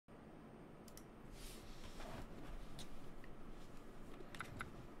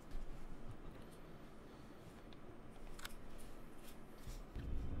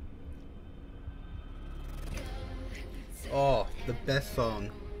best song.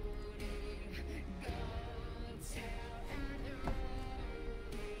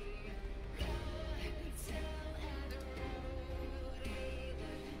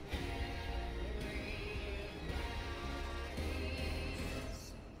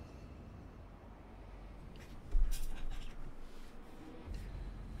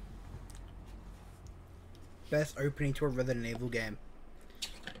 Best opening to a Resident Evil game.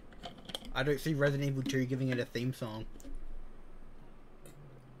 I don't see Resident Evil 2 giving it a theme song.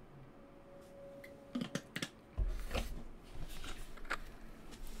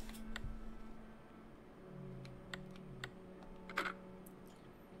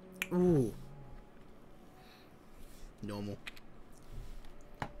 Ooh. Normal.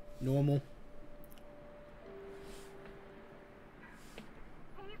 Normal.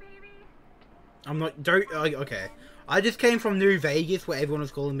 I'm not, don't, okay. I just came from New Vegas where everyone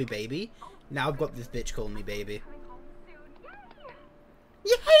was calling me baby. Now I've got this bitch calling me baby.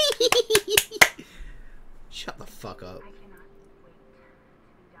 Yay! Shut the fuck up.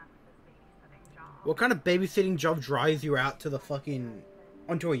 What kind of babysitting job drives you out to the fucking,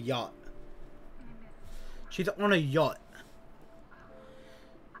 onto a yacht? She's on a yacht.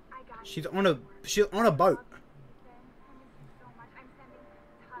 She's on a boat.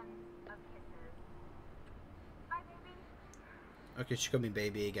 Okay, she called me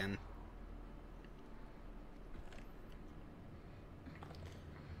baby again.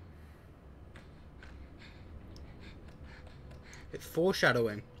 It's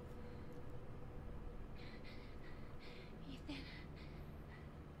foreshadowing. Ethan.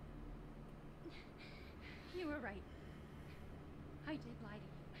 You were right. I did lie to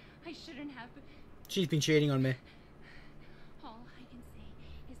you. I shouldn't have. She's been cheating on me. All I can say is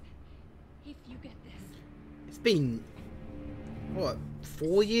that if you get this... It's been... what,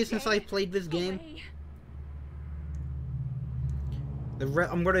 4 years since I played this game?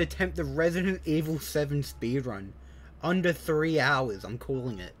 I'm going to attempt the Resident Evil 7 speedrun. Under 3 hours, I'm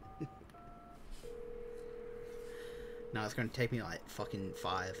calling it. No, it's going to take me like fucking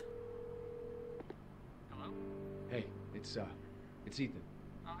 5. Hello? Hey, it's Ethan.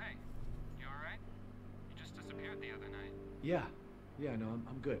 Oh, hey. You alright? You just disappeared the other night. Yeah, no,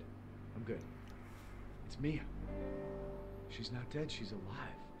 I'm good. I'm good. It's Mia. She's not dead, she's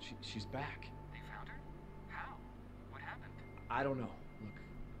alive. She's back. They found her? How? What happened? I don't know. Look,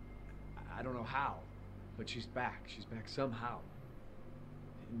 I don't know how, but she's back. She's back somehow.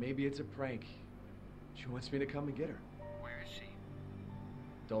 Maybe it's a prank. She wants me to come and get her. Where is she?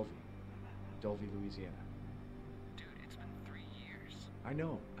 Dulvey, Louisiana. Dude, it's been 3 years. I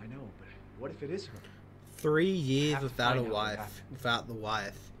know, but what if it is her? 3 years without a wife. Without the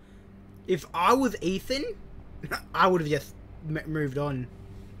wife. If I was Ethan, I would have just moved on.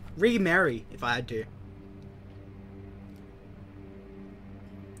 Remarry, if I had to.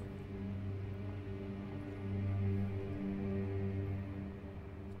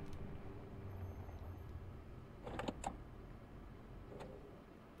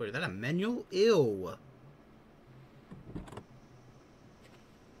 Wait, is that a manual? Ew.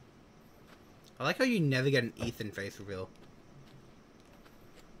 I like how you never get an Ethan face reveal.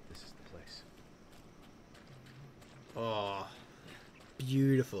 This is the place. Oh,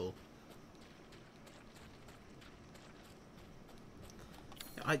 beautiful.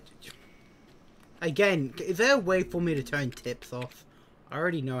 Again, is there a way for me to turn tips off? I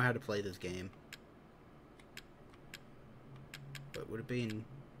already know how to play this game. But would it be in...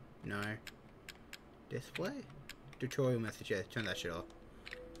 no. Display? Tutorial message, yeah, turn that shit off.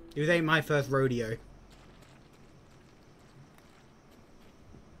 It ain't my first rodeo.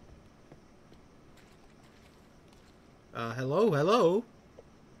 Hello?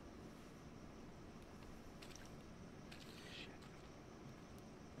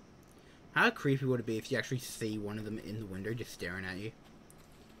 How creepy would it be if you actually see one of them in the window just staring at you?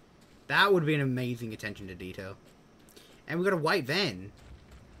 That would be an amazing attention to detail. And we got a white van.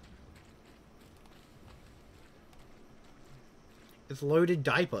 It's loaded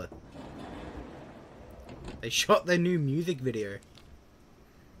diaper. They shot their new music video.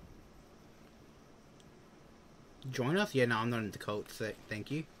 Join us? Yeah, no, I'm not into cults, so thank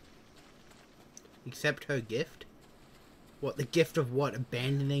you. Accept her gift? What, the gift of what?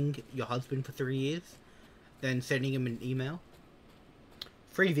 Abandoning your husband for 3 years? Then sending him an email?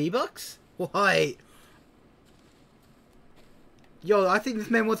 Free V-Bucks? Why? Yo, I think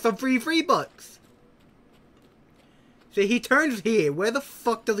this man wants some free V-Bucks. So he turns here. Where the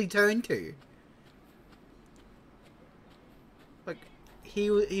fuck does he turn to? Like,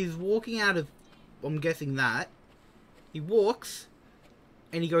 he's walking out of... I'm guessing that. He walks.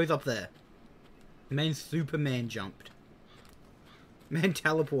 And he goes up there. The man Superman jumped. Man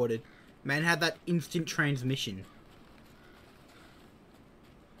teleported. Man had that instant transmission.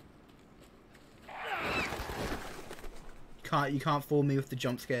 You can't fool me with the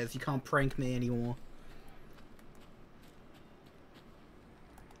jump scares. You can't prank me anymore.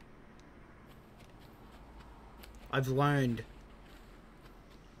 I've learned.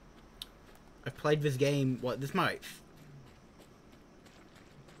 I've played this game, what, this is my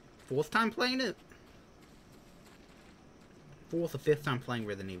 4th time playing it? 4th or 5th time playing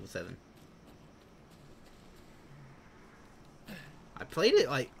Resident Evil 7. I played it,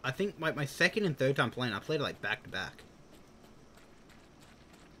 like, I think like my 2nd and 3rd time playing, I played it like back to back.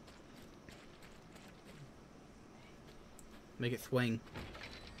 Make it swing.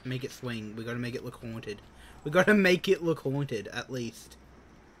 Make it swing. We gotta make it look haunted. We gotta make it look haunted, at least.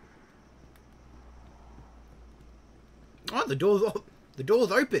 Oh, the door's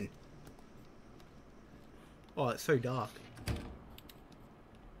open. Oh, it's so dark.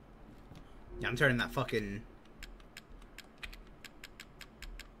 Yeah, I'm turning that fucking...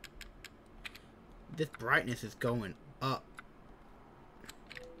 This brightness is going up.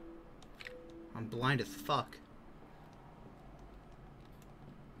 I'm blind as fuck.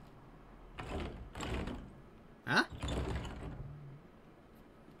 Huh?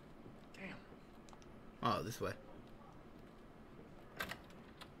 Damn. Oh, this way.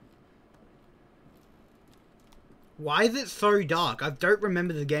 Why is it so dark? I don't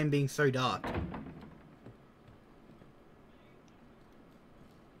remember the game being so dark.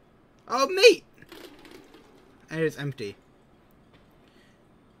 Oh, meat! And it's empty.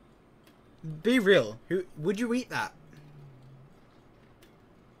 Be real. Who would you eat that?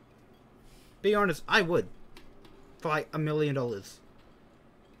 Be honest, I would. For like $1 million.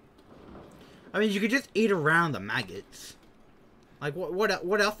 I mean, you could just eat around the maggots. Like, what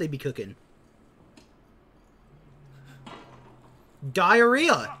else they be cooking?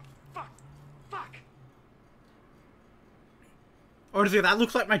 Diarrhea! Fuck! Honestly, that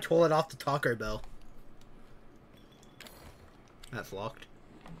looks like my toilet after Taco Bell. That's locked.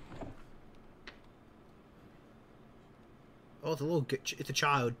 Oh, it's a little... It's a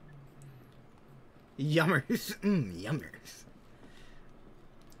child. Yummers. Yummers.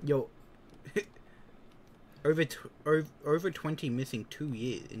 Yo. over 20 missing in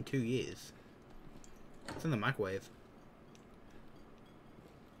 2 years. It's in the microwave.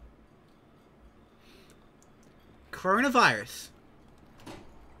 Coronavirus.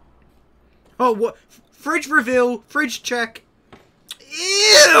 Oh, what? Fridge reveal. Fridge check.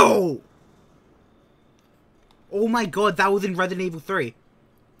 Ew! Oh my god, that was in Resident Evil 3.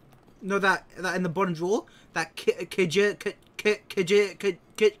 No, that in the bottom drawer. That Kijamasu.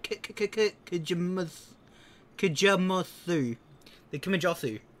 The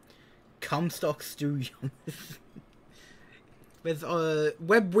Kimajasu. Comstock stew yummers. There's,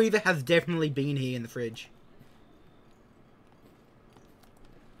 Web Weaver has definitely been here in the fridge.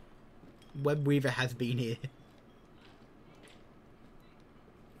 Web Weaver has been here.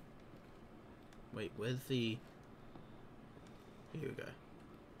 Wait, where's the... Here we go.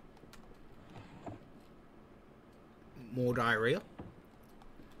 More diarrhea.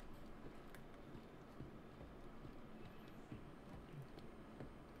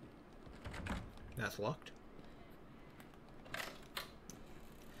 That's locked.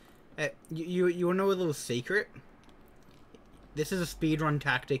 Hey, you wanna know a little secret? This is a speedrun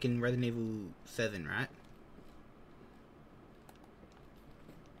tactic in Resident Evil 7, right?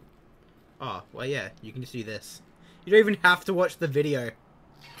 Oh, well yeah, you can just do this. You don't even have to watch the video.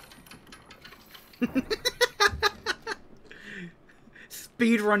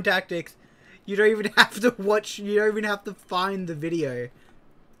 Speedrun tactics. You don't even have to watch, you don't even have to find the video.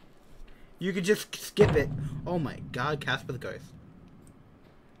 You could just skip it. Oh my god, Casper the Ghost.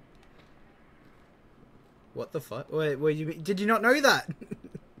 What the fuck? Wait, did you not know that?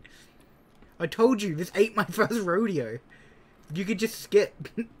 I told you, this ain't my first rodeo. You could just skip.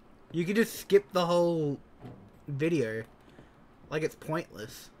 You could just skip the whole video. Like it's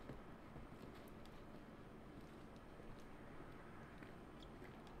pointless.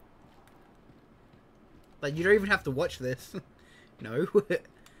 Like you don't even have to watch this. No.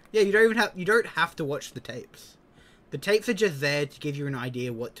 Yeah, you don't have to watch the tapes. The tapes are just there to give you an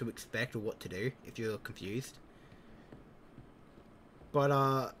idea what to expect or what to do if you're confused.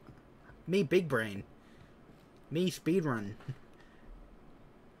 But me big brain. Me speedrun.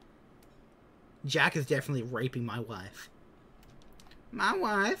 Jack is definitely raping my wife. My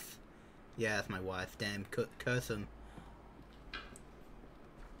wife? Yeah, that's my wife. Damn, curse him.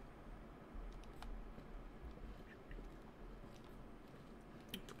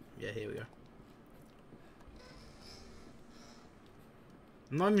 Yeah, here we go.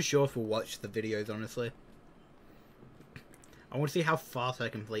 I'm not even sure if we'll watch the videos, honestly. I want to see how fast I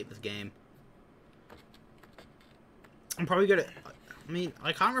complete this game. I'm probably gonna... I mean,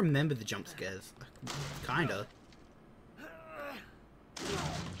 I can't remember the jump scares. Kinda.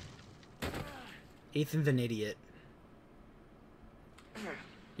 Ethan's an idiot.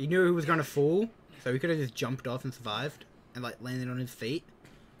 He knew he was gonna fall, so he could have just jumped off and survived. And, like, landed on his feet.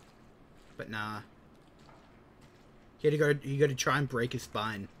 But nah. You gotta try and break his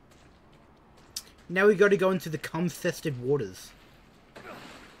spine. Now we gotta go into the cum-fested waters.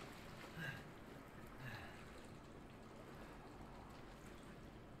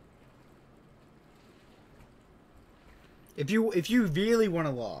 If you really want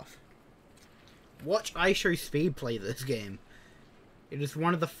to laugh, watch IShowSpeed play this game. It is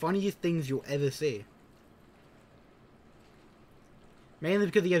one of the funniest things you'll ever see. Mainly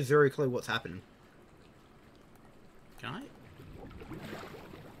because he has zero clue what's happening. Can I?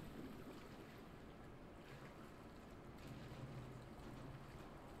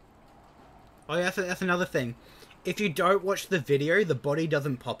 Oh yeah, that's another thing. If you don't watch the video, the body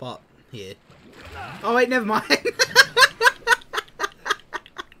doesn't pop up here. Oh wait, never mind.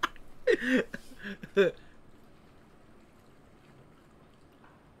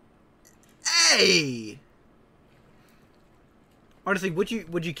 Hey! Honestly, would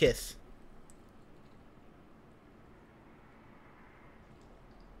you kiss?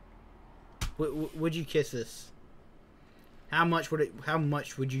 Would you kiss this? How much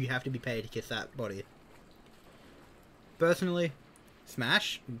would you have to be paid to kiss that body? Personally,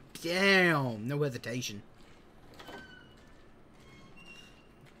 smash? Damn, no hesitation.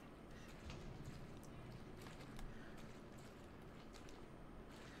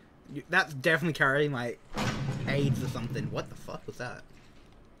 That's definitely carrying like AIDS or something. What the fuck was that?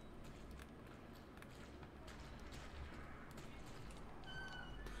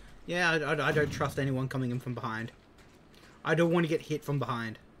 Yeah, I don't trust anyone coming in from behind. I don't want to get hit from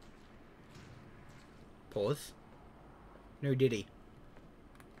behind. Pause. No diddy.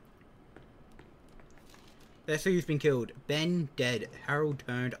 Let's see who's been killed. Ben dead. Harold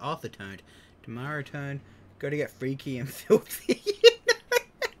turned. Arthur turned. Tamara turned. Gotta get freaky and filthy.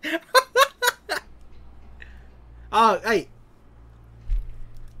 Oh, hey.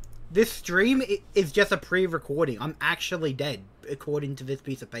 This stream is just a pre-recording. I'm actually dead, according to this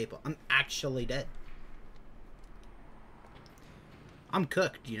piece of paper. I'm actually dead. I'm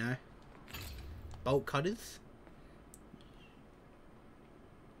cooked, you know. Bolt cutters.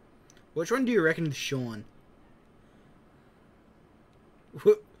 Which one do you reckon is Sean?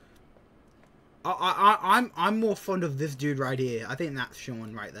 I'm more fond of this dude right here. I think that's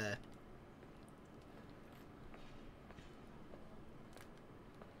Sean right there.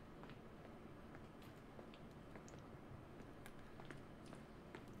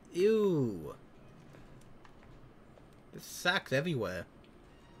 Ew. There's sacks everywhere.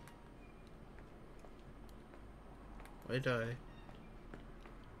 Where did I...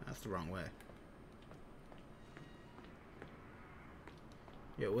 That's the wrong way.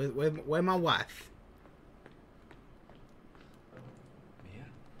 Yeah, where my wife? Mia?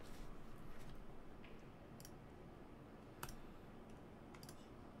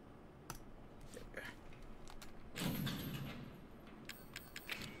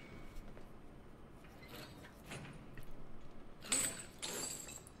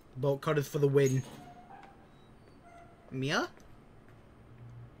 Bolt cutters for the win. Mia?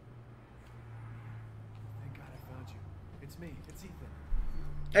 Thank God I found you. It's me. It's Ethan.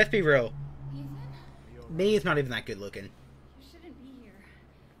 Let's be real. Ethan? Mia's not even that good looking. You shouldn't be here.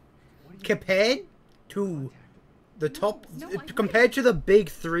 Compared to the top... compared to the big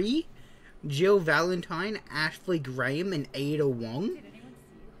three, Jill Valentine, Ashley Graham, and Ada Wong, Did anyone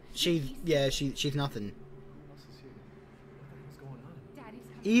see you? she's nothing. Who else is here? What the hell's going on? Daddy's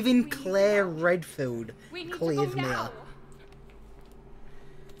coming. Even We need Claire to go. Redfield We need clears to go Mia. now.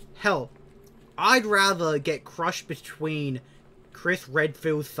 Hell, I'd rather get crushed between Chris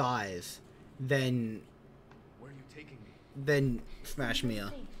Redfield's thighs than Where are you taking me? smash Mia. Are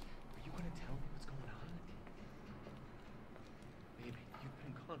you gonna tell me what's going on? Baby, you've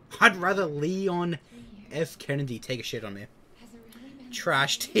been gone. I'd rather Leon 3 years. F. Kennedy take a shit on me. Has it really been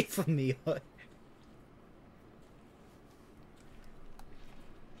Trash tape for Mia.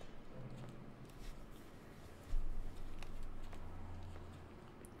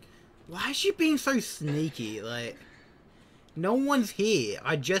 Why is she being so sneaky? Like, no one's here.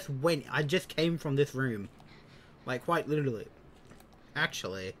 I just came from this room. Like, quite literally.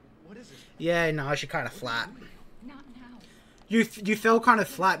 Actually. What is it? Yeah, no, she kind of flat. Not now. You fell kind of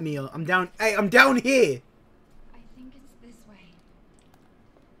flat, Mia. I'm down. Hey, I'm down here. I think it's this way.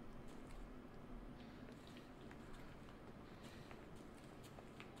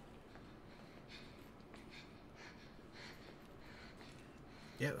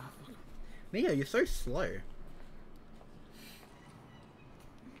 Yeah. Mia, you're so slow.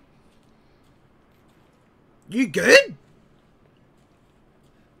 You good?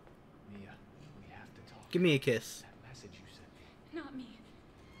 Mia, we have to talk. Give me a kiss. That message you sent me. Not me.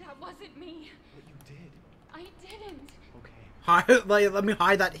 That wasn't me. But you did. I didn't. Okay. Hide, like, let me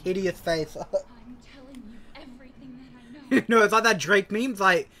hide that hideous face. I'm telling you everything that I know. No, it's like that Drake meme. It's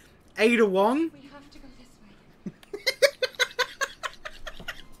like Ada Wong. We have to go this way.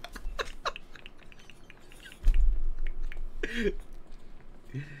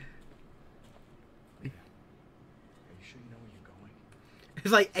 Are you sure you know where you're going?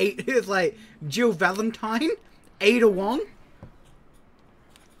 It's like It's like Jill Valentine, Ada Wong.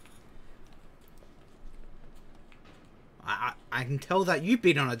 I can tell that you've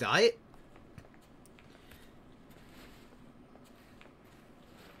been on a diet.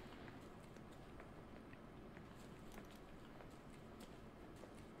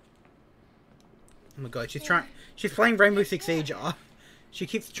 Oh my god, she's playing Rainbow Six Siege. She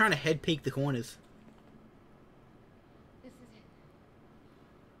keeps trying to head peek the corners. This is it.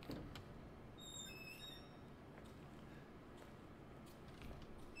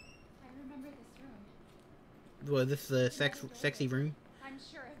 I remember this room. Well, this is the sexy room. I'm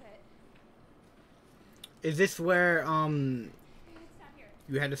sure of it. Is this where It's not here.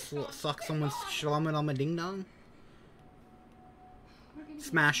 you had to suck someone's shlama lama ding dong? We're gonna be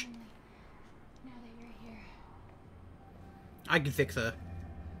Smash. lonely now that you're here. I can fix her.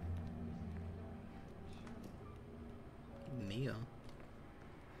 Mia.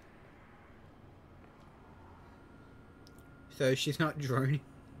 So she's not droning.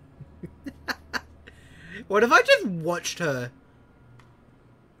 What if I just watched her?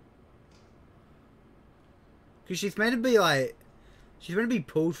 Because she's meant to be like... She's meant to be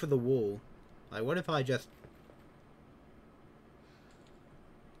pulled for the wall. Like, what if I just...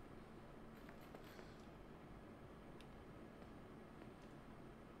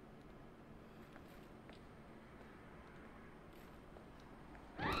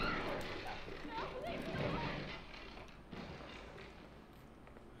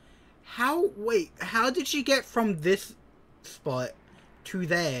 Wait, how did she get from this spot to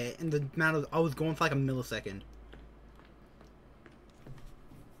there in the amount of... I was going for like a millisecond.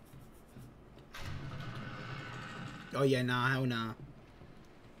 Oh yeah, nah, hell nah.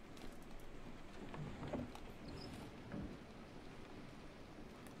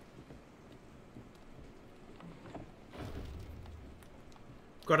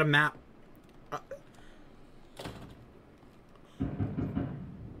 Got a map.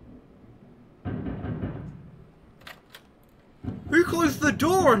 Who closed the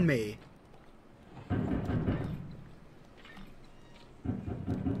door on me?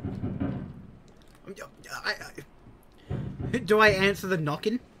 Do I answer the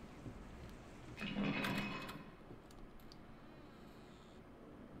knocking?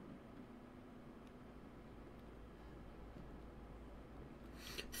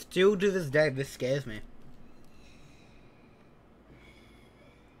 Still to this day, this scares me.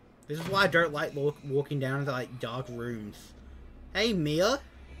 This is why I don't like walking down into like dark rooms. Hey, Mia.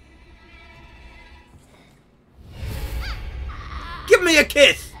 Give me a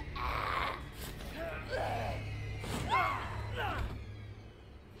kiss!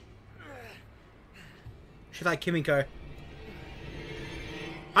 She's like Kimiko.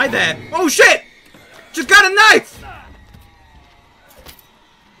 Hi there! Oh shit! Just got a knife!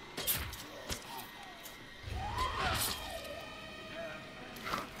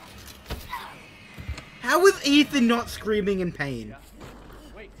 How is Ethan not screaming in pain?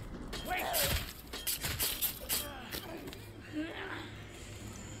 Wait. Wait!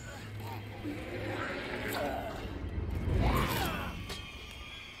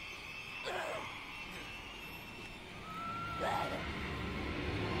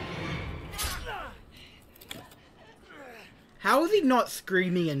 How is he not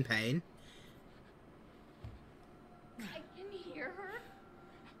screaming in pain? I can hear her.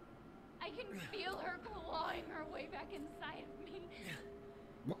 I can feel her clawing her way back inside of me.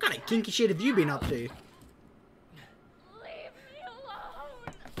 What kind of kinky shit have you been up to? Leave me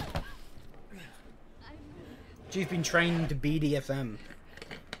alone. She's been training to BDSM.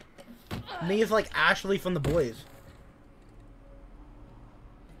 Mia's like Ashley from The Boys.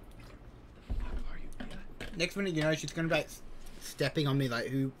 Next minute, you know, she's gonna be like stepping on me like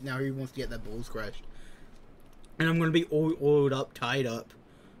who wants to get their balls crushed. And I'm gonna be all oiled up, tied up.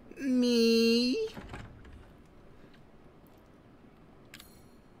 Me.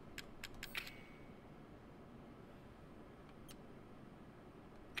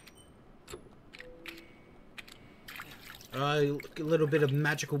 A little bit of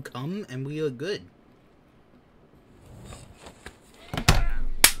magical cum, and we are good.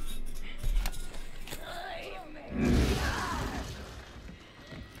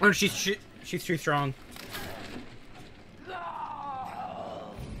 Oh, she's too strong.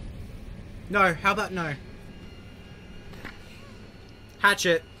 No, how about no?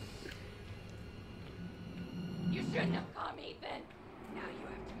 Hatchet. You shouldn't have come, Ethan. Now you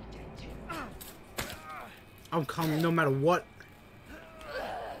have to be dead too. I'll come no matter what.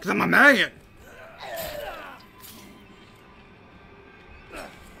 Cause I'm a man.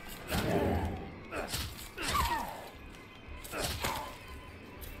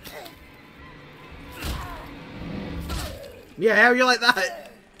 Yeah, how are you like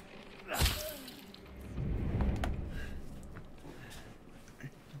that?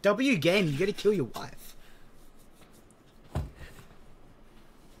 W game, you gotta kill your wife.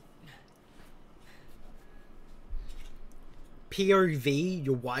 POV,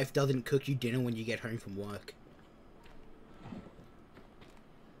 your wife doesn't cook you dinner when you get home from work.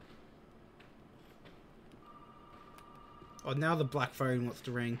 Oh, now the black phone wants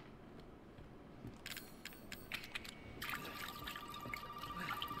to ring.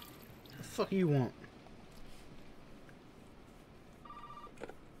 What the fuck do you want?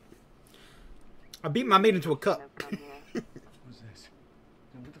 I beat my mate into a cup. Who's this?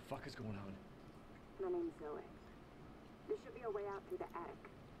 And what the fuck is going on? My name's Zoe. There should be a way out through the attic.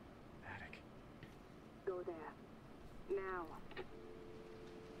 Attic. Go there. Now.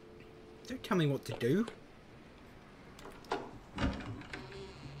 Don't tell me what to do.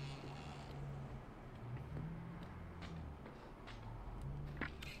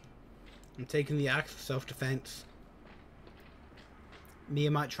 I'm taking the axe for self-defense.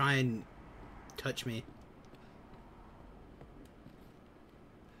 Mia might try and touch me.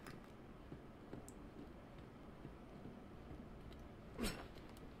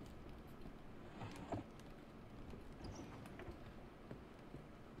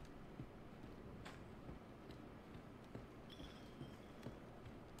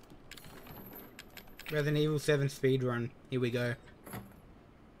 Resident Evil 7 speedrun. Here we go.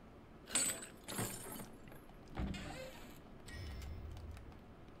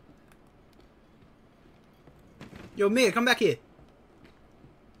 Yo, Mia, come back here.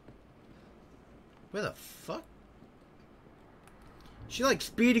 Where the fuck? She like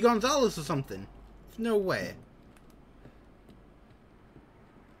Speedy Gonzalez or something. No way.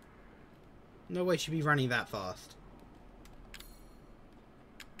 No way she'd be running that fast.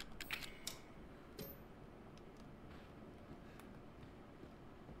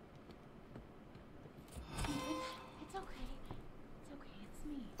 Ethan, it's okay. It's okay. It's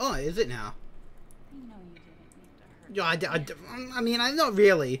me. Oh, is it now? I know you didn't mean to hurt. Yeah, I mean, I'm not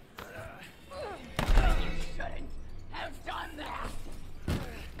really. You shouldn't have done that.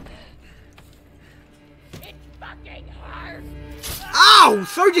 It fucking hurt. Ow!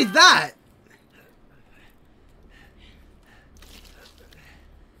 So did that!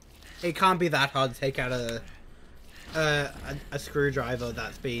 It can't be that hard to take out a screwdriver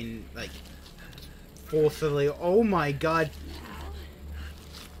that's been, like, forcibly... Oh my god.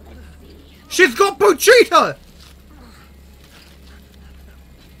 She's got Pochita!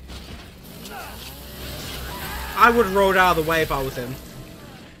 I would have rolled out of the way if I was him.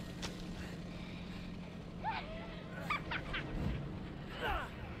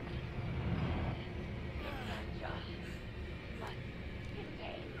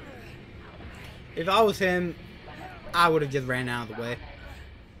 If I was him, I would have just ran out of the way.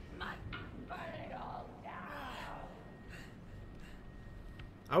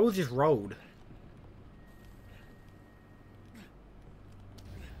 I was just rolled.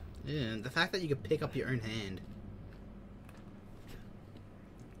 Yeah, the fact that you could pick up your own hand.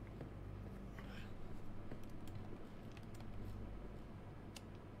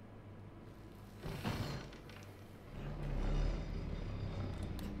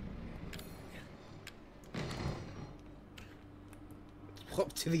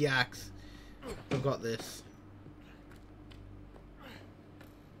 Up to the axe. I've got this.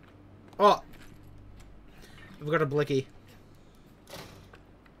 Oh! I've got a blicky.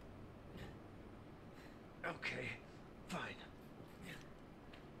 Okay, fine.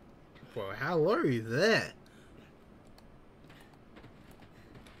 Well, hello there.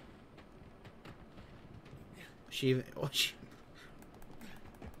 She... Oh, she...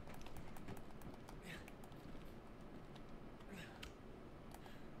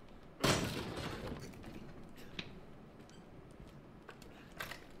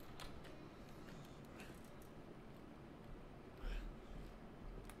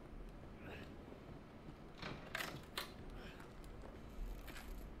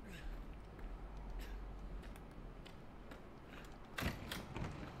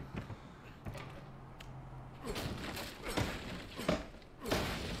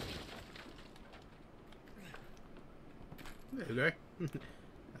 I think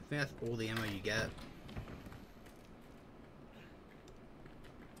that's all the ammo you get.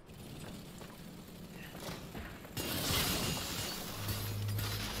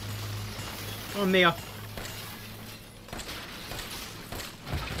 Oh, Mia.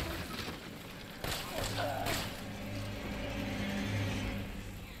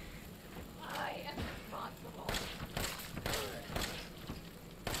 I am responsible.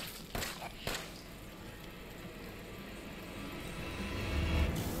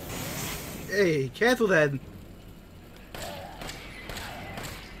 Hey, cancel then.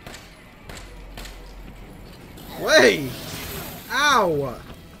 Wait! Ow!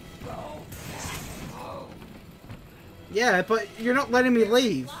 Yeah, but you're not letting me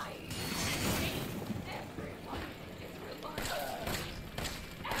leave.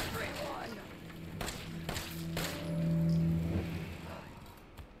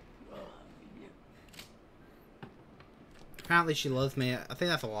 Apparently she loves me. I think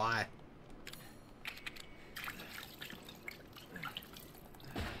that's a lie.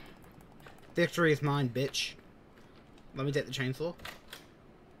 Victory is mine, bitch. Let me take the chainsaw.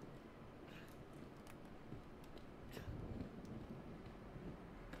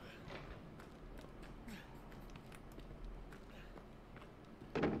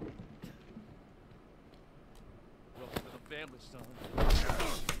 Welcome to the family, son.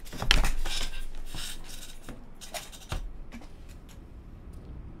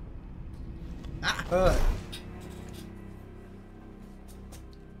 That hurt.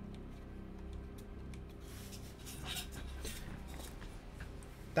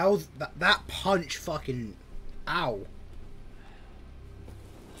 That was that punch fucking ow.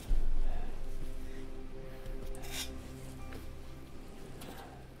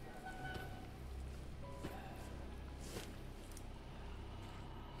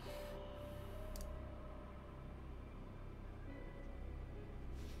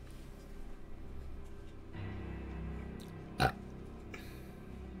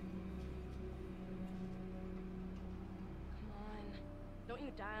 Don't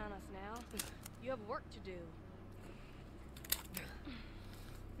you die on us now. You have work to do.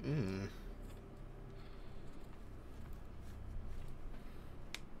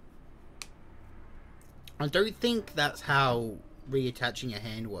 I don't think that's how reattaching a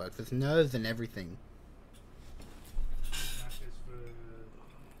hand works. There's nerves and everything.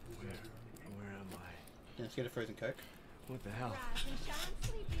 Where am I? Let's get a frozen Coke. What the hell? Rise and shine,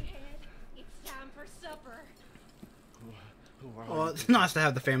 sleepyhead. It's time for supper. Who are Oh, you? it's nice to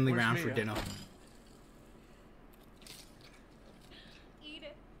have the family Where's round for Mia? dinner. Eat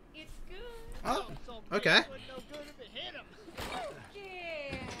it. It's good. Oh, okay.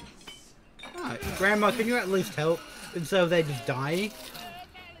 Yes. Alright, Grandma, can you at least help instead of they just dying?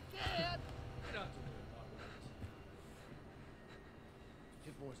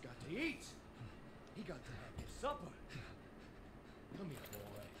 Your boy's got to eat. He got to have his supper. Come here,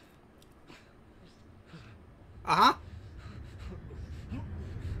 boy. Uh-huh.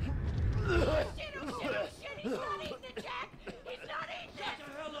 He's not eating it, Jack. He's not eating it.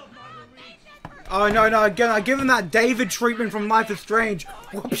 Oh, no, no, again, I give him that David treatment from Life is Strange.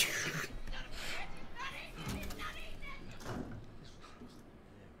 Whoops.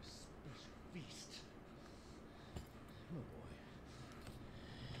 Feast. Oh boy.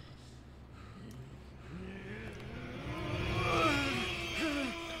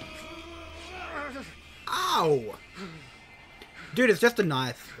 Ow! Dude, it's just a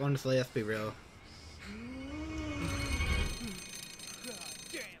knife. Honestly, let's be real. God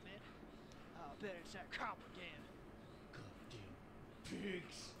damn it. I'll bet it's that cop again. Goddamn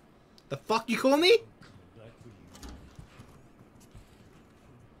pigs. The fuck you call me? Coming back for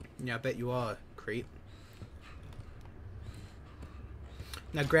you. Yeah, I bet you are, creep.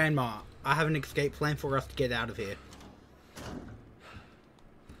 Now, Grandma, I have an escape plan for us to get out of here.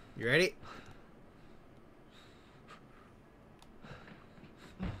 You ready?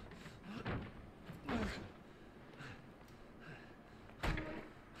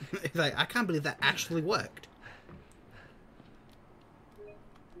 He's like, I can't believe that actually worked.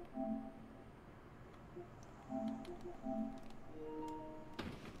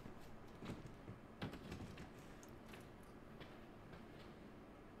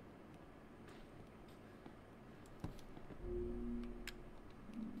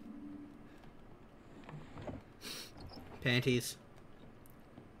 Panties.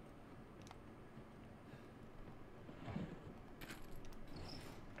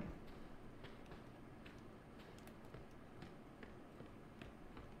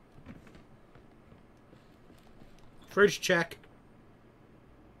 Fridge check.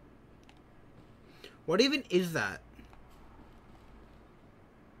 What even is that?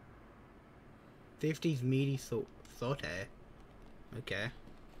 50s meaty saute. Okay.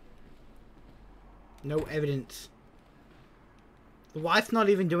 No evidence. The wife's not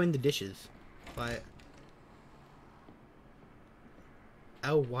even doing the dishes. Like...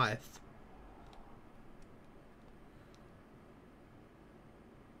 Our wife.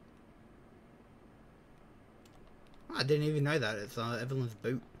 Oh, I didn't even know that. It's Evelyn's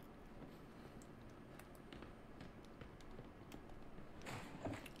boot.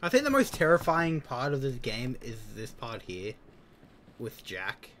 I think the most terrifying part of this game is this part here. With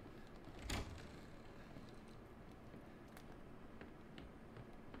Jack.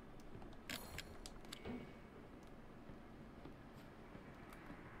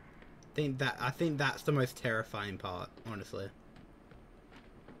 I think that's the most terrifying part, honestly.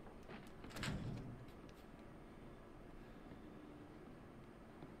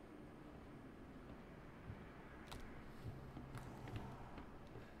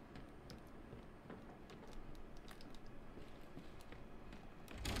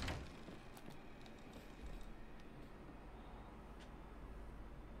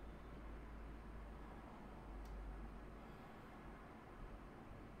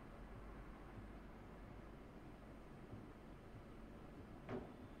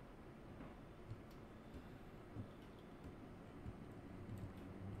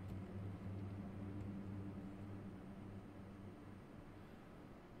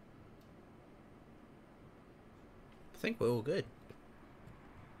 I think we're all good.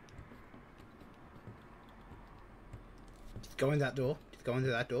 Just go in that door. Just go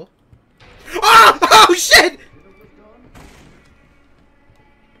into that door. Oh! Oh shit!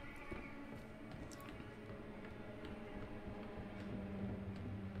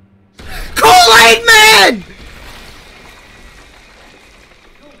 Kool-Aid Man!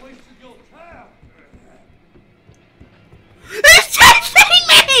 He's chasing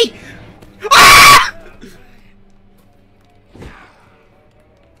me! Ah!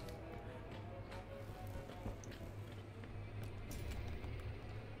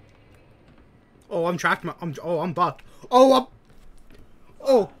 Oh, I'm trapped. I'm bucked. Oh,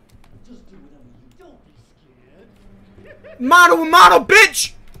 oh. Just do whatever you don't be scared. Model,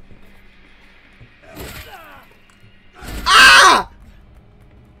 bitch! Ah!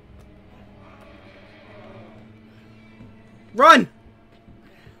 Run!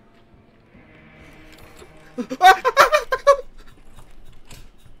 Open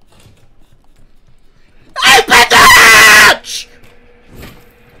the hatch!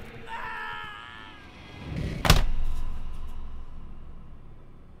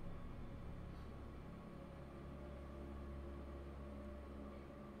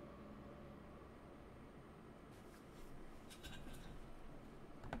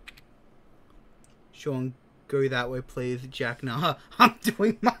 Sean, go that way, please. Jack, nah. I'm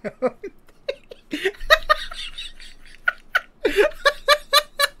doing my own thing.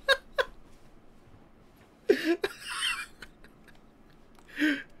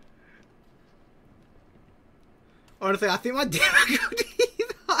 Honestly, I think my difficulty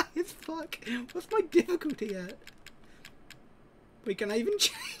is high as fuck. What's my difficulty at? Wait, can I even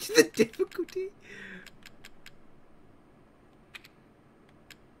change the difficulty?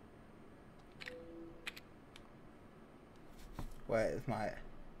 Wait, it's my...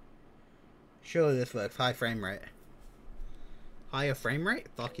 Surely this works. High frame rate. Higher frame rate?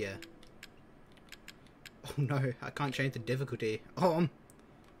 Fuck yeah. Oh no, I can't change the difficulty. Oh,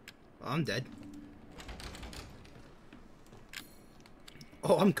 I'm dead.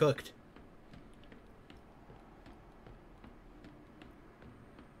 Oh, I'm cooked.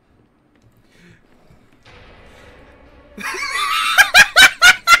 Before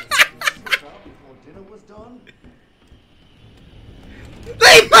dinner was done.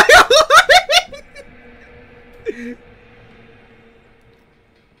 Leave me alone!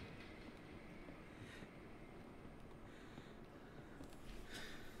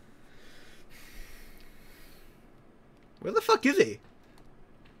 Where the fuck is he? You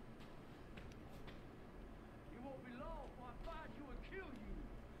won't be long before I find you and kill you.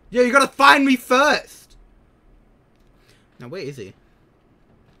 Yeah, you gotta find me first! Now, where is he?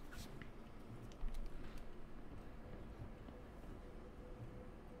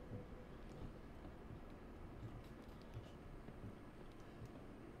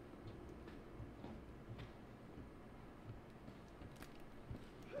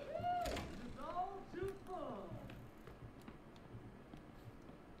 It's all too fun.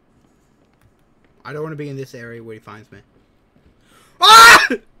 I don't want to be in this area where he finds me. Ah!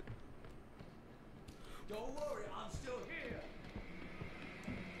 Don't worry, I'm still here.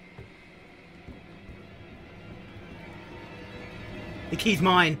 The key's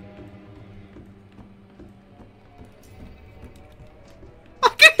mine.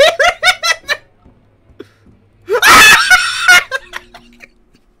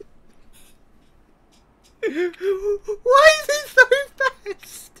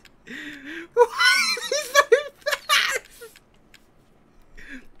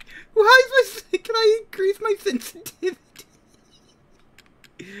 increase my sensitivity.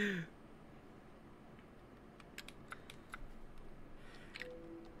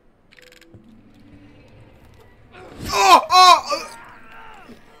 Oh!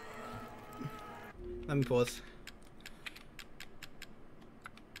 Let me pause.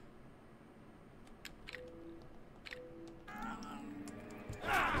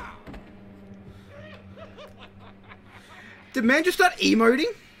 Did man just start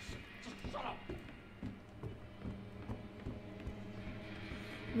emoting?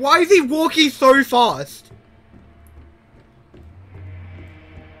 Why is he walking so fast?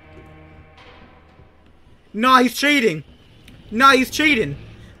 Nah, he's cheating. Nah, he's cheating.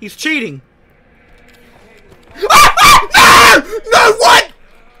 He's cheating. Ah! No! No, what?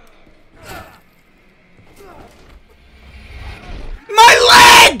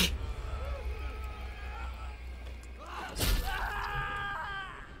 My leg!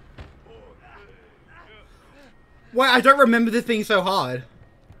 Wait, I don't remember this being so hard.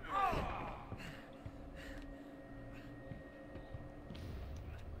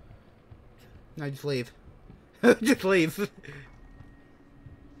 No, just leave. Just leave.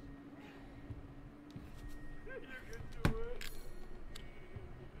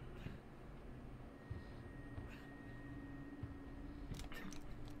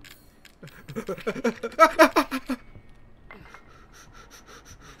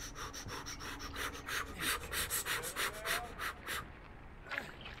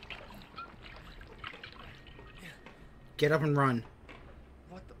 Get up and run.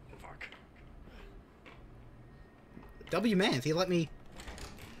 What the fuck? W man, he let me.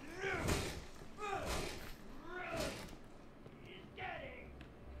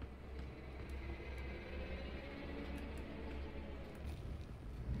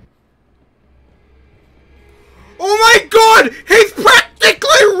 Oh my god! He's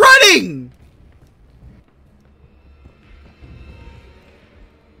practically running!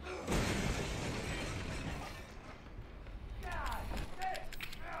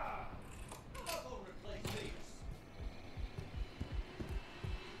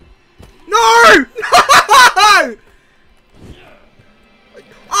 No! No!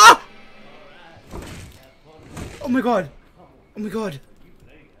 Ah! Oh my god. Oh my god.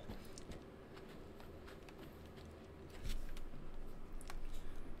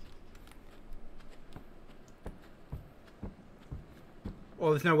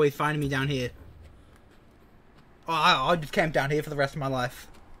 Oh, there's no way he's finding me down here. Oh, I'll just camp down here for the rest of my life.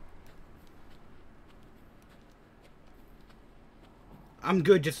 I'm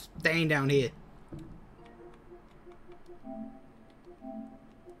good just staying down here.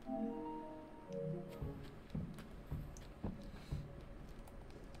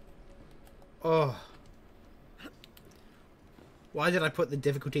 Oh. Why did I put the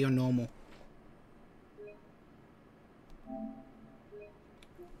difficulty on normal?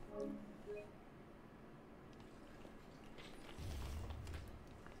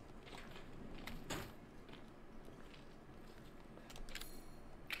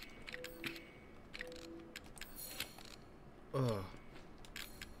 Oh.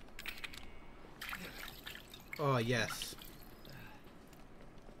 Oh, yes.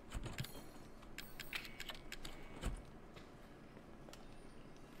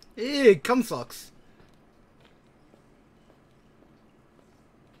 Ew, cum socks.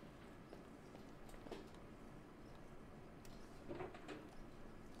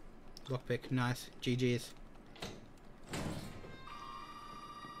 Lockpick, nice. GG's.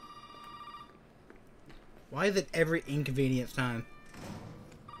 Why is it every inconvenience time?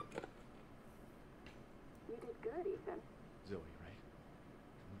 You did good, Ethan. Zoe, right?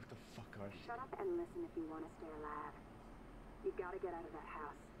 What the fuck are you? Shut up and listen if you want to stay alive. You gotta get out of that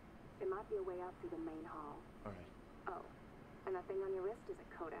house. There might be a way out through the main hall. Alright. Oh, and that thing on your wrist is a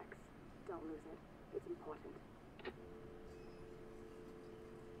codex. Don't lose it. It's important.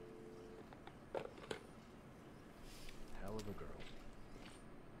 Hell of a girl.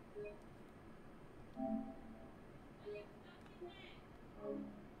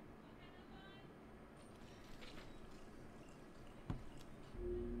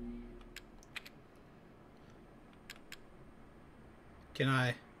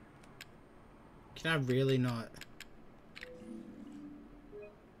 Can I really not?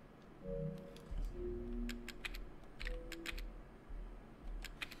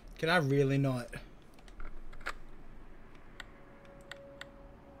 Can I really not?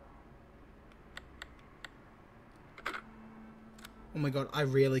 Oh my god, I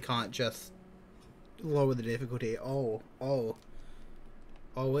really can't just lower the difficulty. Oh,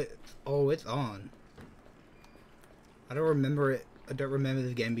 it's on. I don't remember it. I don't remember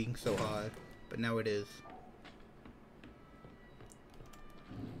this game being so hard. but now it is.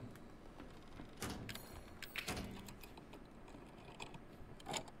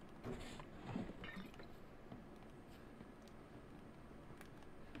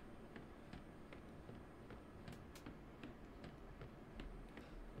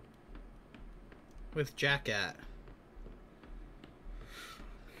 Where's Jack at?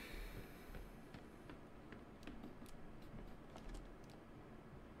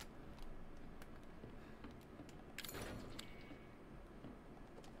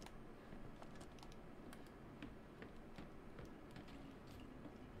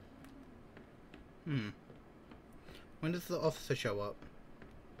 When does the officer show up?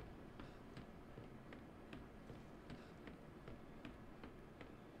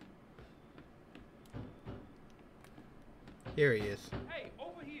 Here he is. Hey,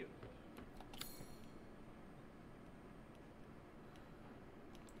 over here.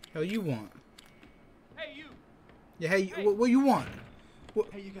 Hell, you want? Hey, you. Yeah, hey, what you want?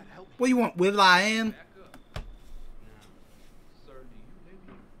 Hey, you gotta help me. What you want? Will I am? Back up. Now, sir, do you live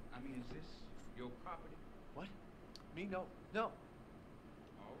here? I mean, is this your property? What? Me? No. No.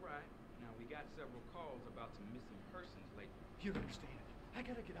 All right. Now, we got several calls about some missing persons lately. You don't understand. I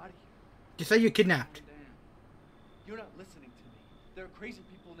gotta get out of here. Just say you're kidnapped. Calm down. You're not listening to me. There are crazy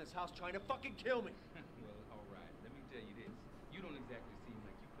people in this house trying to fucking kill me. Well, all right. Let me tell you this. You don't exactly seem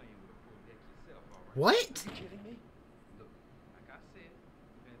like you're playing with a full deck yourself, all right? What? Are you kidding me? Look, like I said,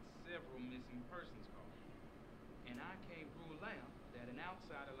 we've had several missing persons calls. And I can't rule out that an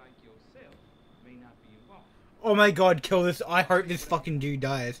outsider like yourself may not be involved. Oh my god, kill this. I hope this fucking dude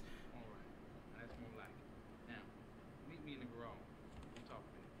dies. All right. That's more like it. Now, meet me in the garage. We'll talk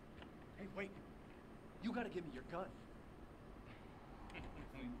a bit. Hey, wait. You gotta give me your gun.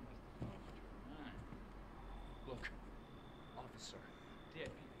 You must have lost your mind. Look, officer.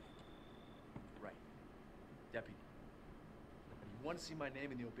 Deputy. Right. Deputy. You want to see my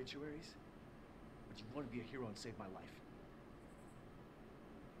name in the obituaries? But you want to be a hero and save my life?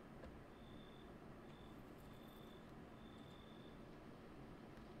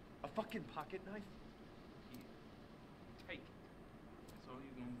 A fucking pocket knife? Here. Take it. That's all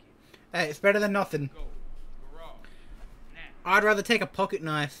you're gonna get. Hey, it's better than nothing. Go. Garage. Now. I'd rather take a pocket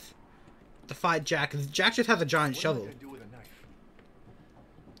knife to fight Jack, because Jack just has a giant What am I shovel. gonna do with a knife?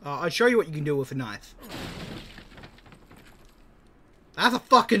 I'll show you what you can do with a knife. That's a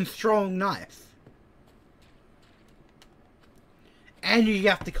fucking strong knife. And you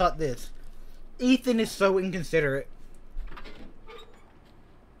have to cut this. Ethan is so inconsiderate.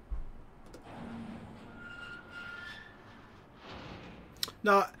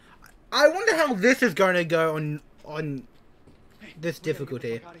 Now, I wonder how this is going to go on this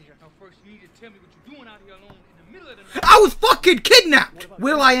difficulty. Now, first, you need to tell me what you're doing out here alone in the middle of the night. I was fucking kidnapped!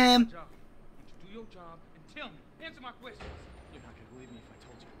 Will I am? Do your job and tell me. Answer my questions. You're not gonna believe me if I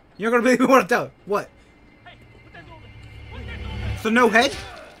told you. You're not gonna believe me what I tell you. What? Hey, put that door back. Put that door back. So no head?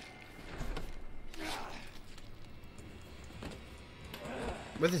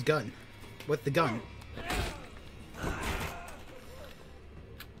 Where's his gun? What's the gun?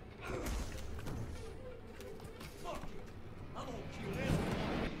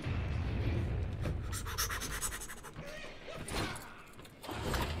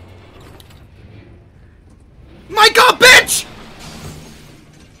 My god, bitch!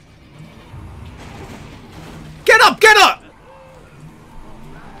 Get up, get up!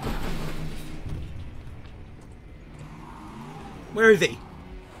 Where is he?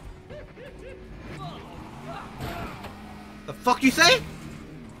 The fuck you say?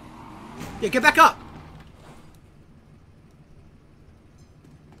 Yeah, get back up!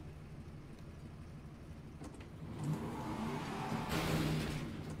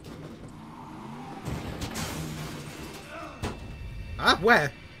 Huh?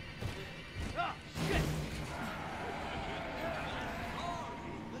 Where?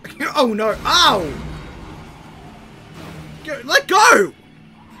 Oh no! Ow! Let go!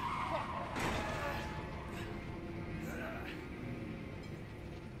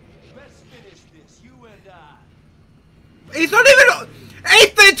 Let's finish this, you and I. He's not even.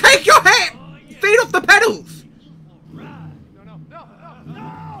 Ethan, take your feet off the pedals!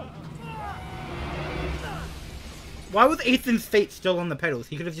 Why was Ethan's feet still on the pedals?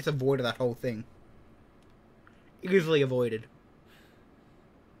 He could have just avoided that whole thing. Easily avoided.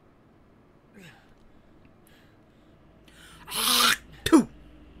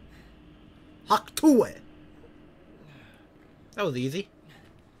 Haktue. That was easy.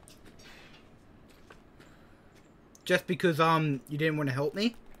 Just because you didn't want to help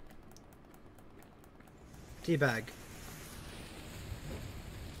me? Teabag.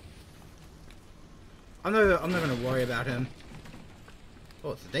 I'm not gonna worry about him.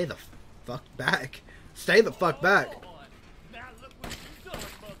 Oh, stay the fuck back. Stay the fuck back. Now look what you done,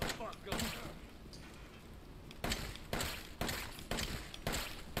 motherfucker.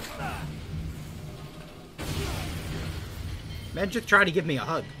 Man just tried to give me a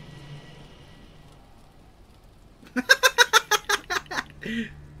hug.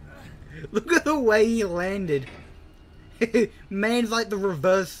 Look at the way he landed. Man's like the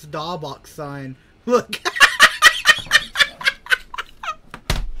reverse Starbucks sign. Look.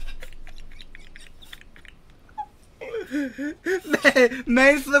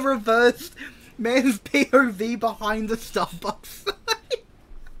 Man's the reverse. Man's POV behind the Starbucks sign.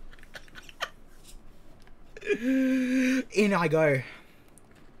 In I go.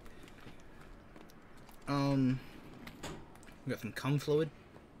 Got some cum fluid.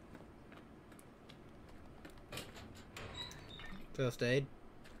 First aid.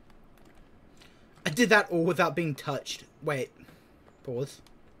 I did that all without being touched. Wait. Pause.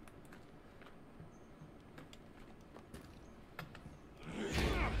 Boy,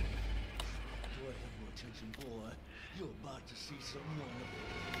 have more attention, boy. You're about to see some more.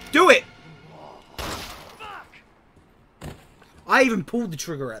 Do it! I even pulled the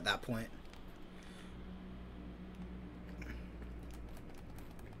trigger at that point.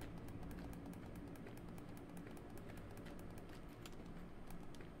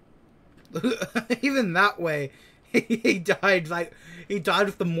 Even that way, he died like he died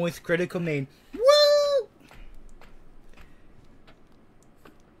with the moist critical mean. Woo!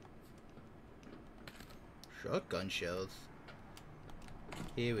 Shotgun shells.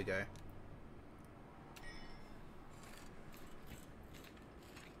 Here we go.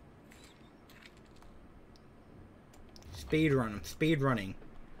 Speed run, speed running.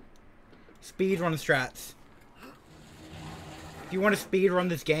 Speed run strats. If you want to speed run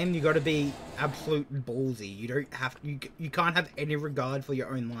this game, you got to be absolute ballsy. You don't have you can't have any regard for your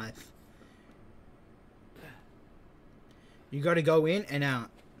own life. You got to go in and out,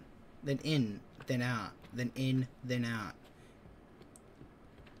 then in, then out, then in, then out.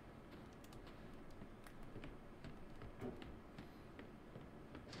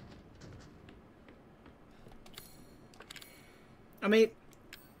 I mean,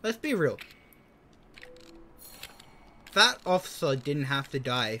 let's be real. That officer didn't have to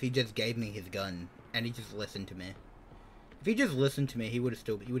die if he just gave me his gun and he just listened to me. If he just listened to me, he would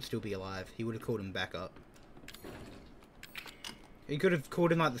still be alive. He would have called him back up. He could have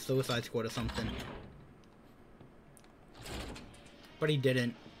called him like the Suicide Squad or something. But he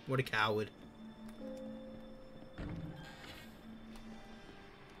didn't. What a coward.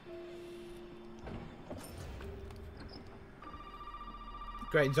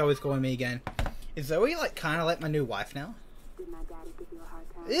 Great, Zoe's calling me again. Is Zoe like kind of like my new wife now? Did my daddy give you a hard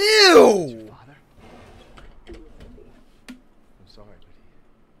time? Ew! Father? He used to be. I'm sorry,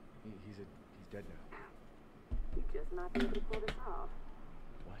 but he's dead now. You just might be able to pull this off.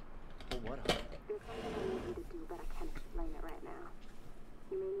 What? Pull what off? There's something I need you to do, but I can't explain it right now.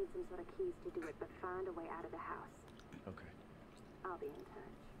 You may need some sort of keys to do it, but find a way out of the house. Okay. I'll be in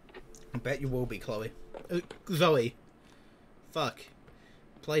touch. I bet you will be, Chloe. Zoe. Fuck.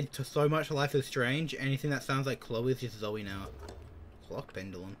 Played to so much Life is Strange, anything that sounds like Chloe is just Zoe now. Clock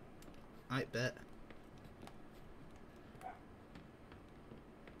pendulum. I bet.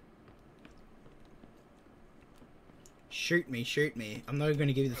 Shoot me, shoot me. I'm not going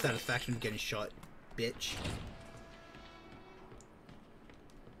to give you the satisfaction of getting shot, bitch.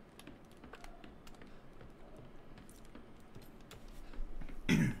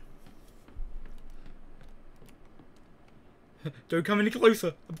 Don't come any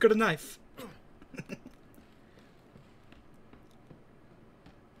closer. I've got a knife.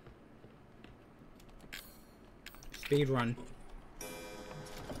 Speed run.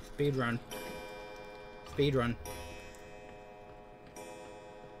 Speed run. Speed run.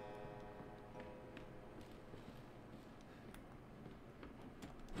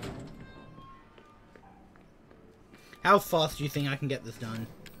 How fast do you think I can get this done?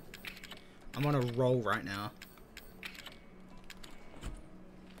 I'm on a roll right now.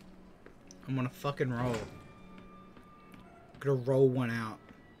 I'm on a fucking roll. Gonna roll one out.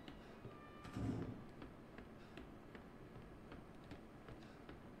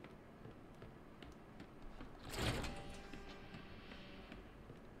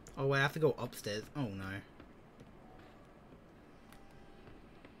 Oh wait, I have to go upstairs. Oh no.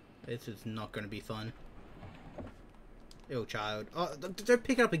 This is not gonna be fun. Ew, child. Oh, don't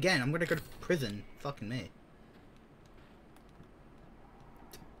pick it up again. I'm gonna go to prison. Fucking me.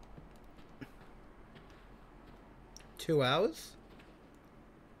 $2 hours?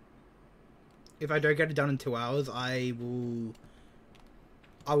 if I don't get it done in 2 hours, I will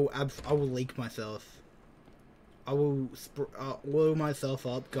leak myself. I will blow myself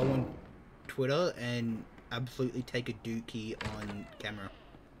up, go on Twitter, and absolutely take a dookie on camera,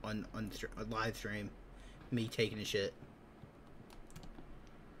 on a live stream, me taking a shit.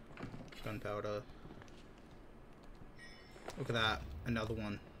 Gunpowder. Look at that, another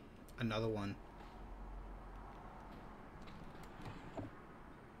one, another one.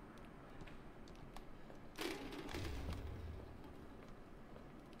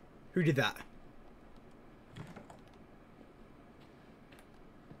 Who did that?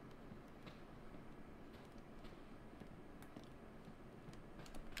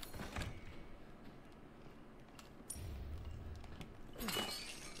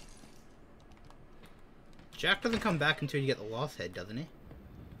 Jack doesn't come back until you get the lost head, doesn't he?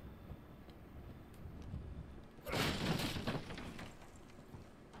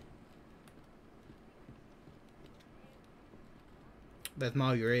 That's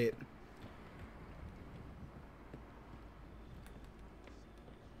Marguerite.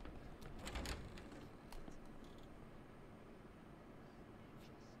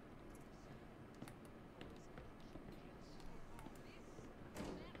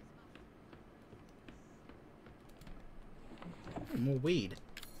 More weed.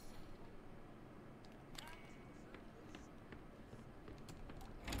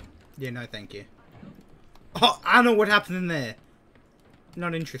 Yeah, no thank you. Oh, I know what happened in there.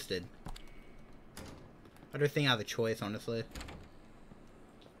 Not interested. I don't think I have a choice, honestly.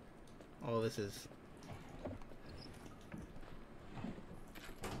 Oh, this is...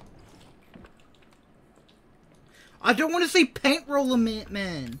 I don't want to see paint roller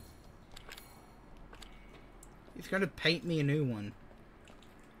man. He's going to paint me a new one.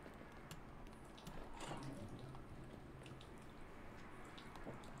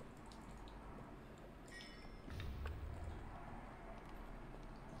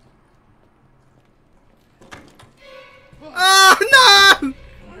 Oh, no!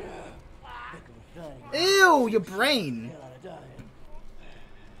 Ew, your brain.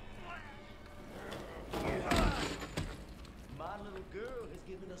 My little girl has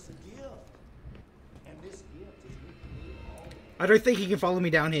given us a gift. And this gift is making me all... I don't think he can follow me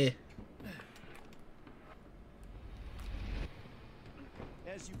down here.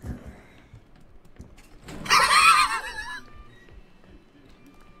 As you...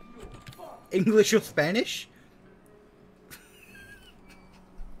 English or Spanish?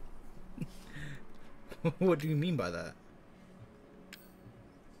 What do you mean by that?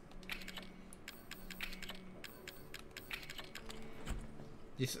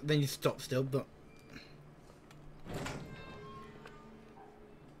 Then you stop still, but...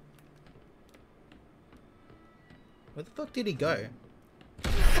 Where the fuck did he go?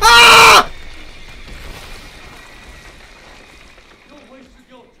 Ah! You're wasting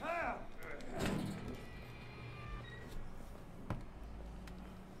your time.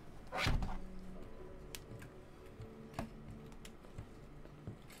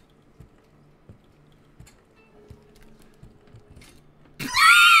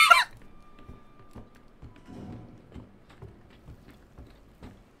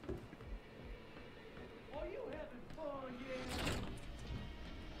 Are you having fun yet?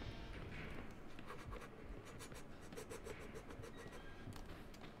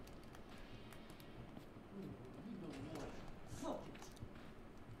 You know what? Fuck it.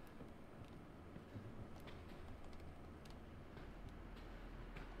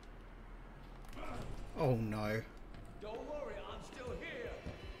 Oh no. Don't worry, I'm still here.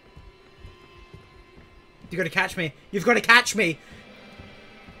 You gotta catch me. You've gotta catch me.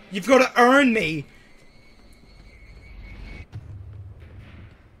 You've gotta earn me.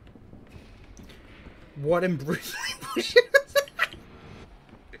 What in Bruce Lee?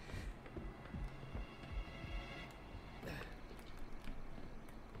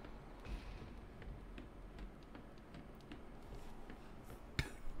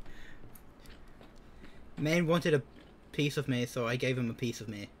 Man wanted a piece of me, so I gave him a piece of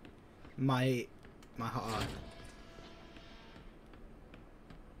me. My heart.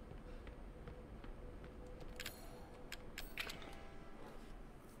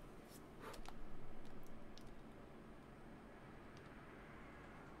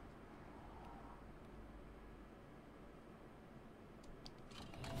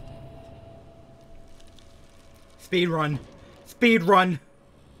 Speed run. Speed run.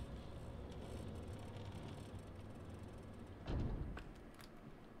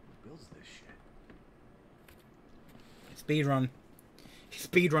 Builds this shit. Speed run.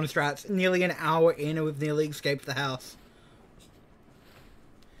 Speed run strats. Nearly an hour in and we've nearly escaped the house.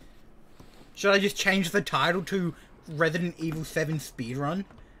 Should I just change the title to Resident Evil 7 Speedrun?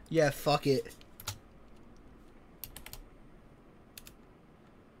 Yeah, fuck it.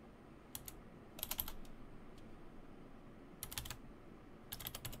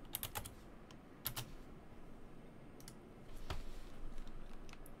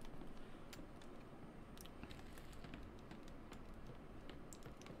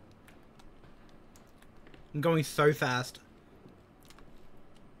 I'm going so fast.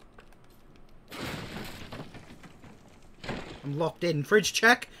 I'm locked in. Fridge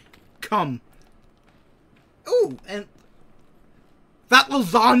check. Come. Ooh, and that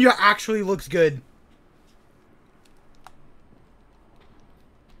lasagna actually looks good.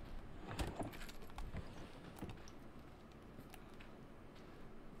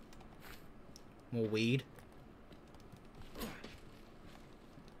 More weed.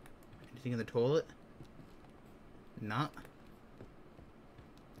 Anything in the toilet? Nah.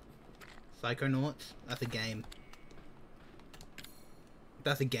 Psychonauts? That's a game.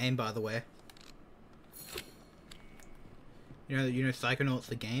 That's a game, by the way. You know Psychonauts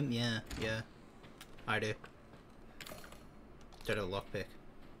the game? Yeah, yeah. I do. Instead of a lockpick.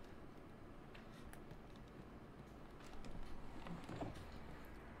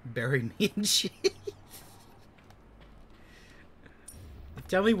 Bury me in cheese.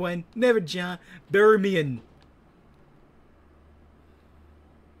 Tell me when. Never, John. Bury me in.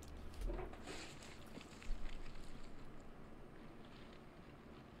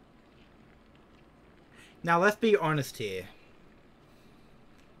 Now, let's be honest here.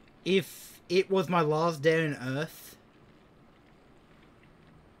 If it was my last day on Earth,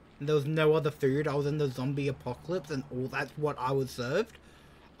 and there was no other food, I was in the zombie apocalypse, and all that's what I was served,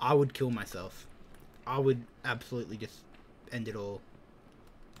 I would kill myself. I would absolutely just end it all.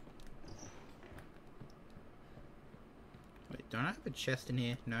 Wait, don't I have a chest in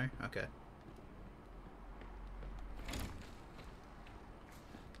here? No? Okay.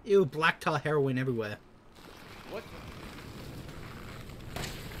 Ew, black tar heroin everywhere. What?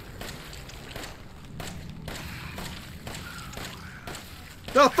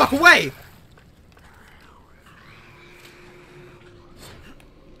 Go the fuck away!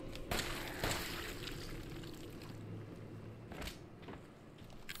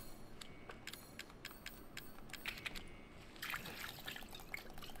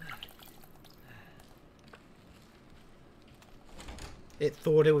 It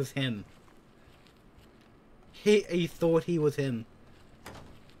thought it was him. He thought he was him.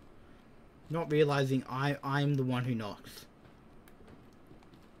 Not realizing I'm the one who knocks.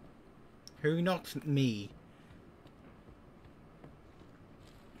 Who knocks me?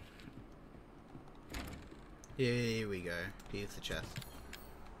 Here we go. Here's the chest.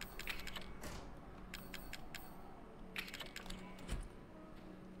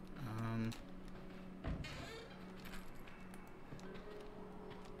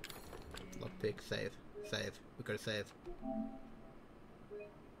 Lockpick, save. Save. We've got to save.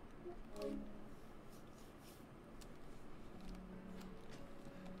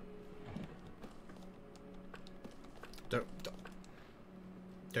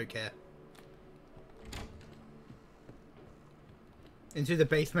 Don't care. Into the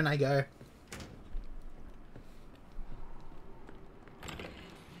basement I go.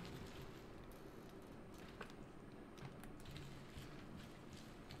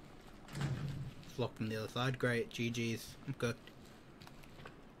 It's locked from the other side. Great. GG's. I'm cooked.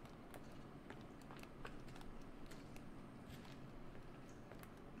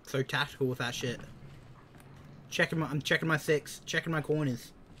 So tactical with that shit. I'm checking my six. Checking my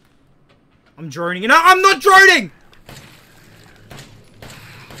corners. I'm droning. No, I'm not droning!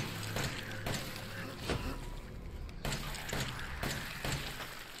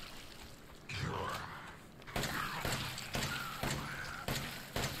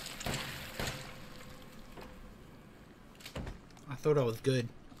 I thought I was good.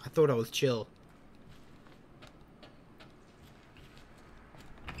 I thought I was chill.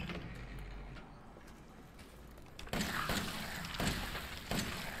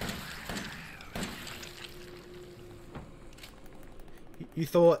 You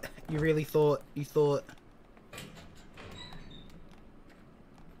thought, you really thought, you thought.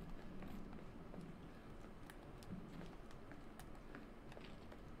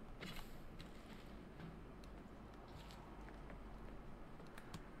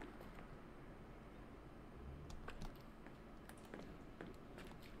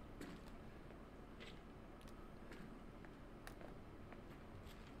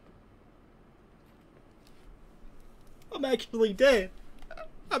 I'm actually dead.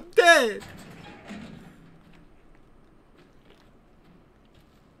 I'm dead!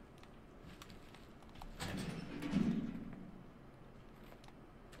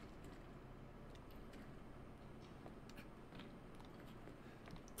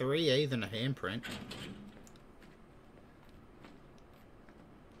 3 A's and a handprint.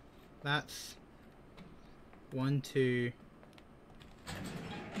 That's 1, 2.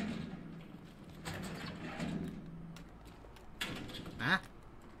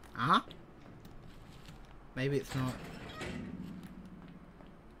 Maybe it's not.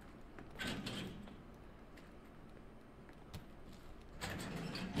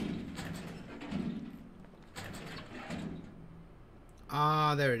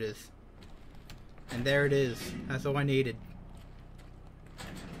 Ah, there it is. And there it is. That's all I needed.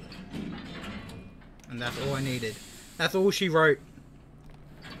 And that's all I needed. That's all she wrote.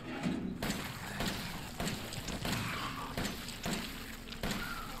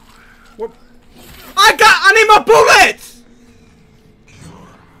 What? I need my bullets!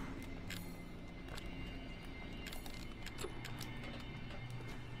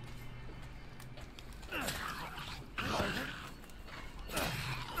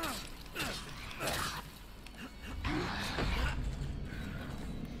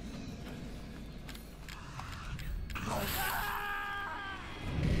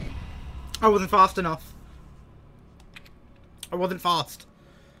 I wasn't fast enough. I wasn't fast.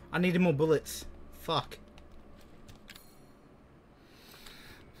 I needed more bullets. Fuck.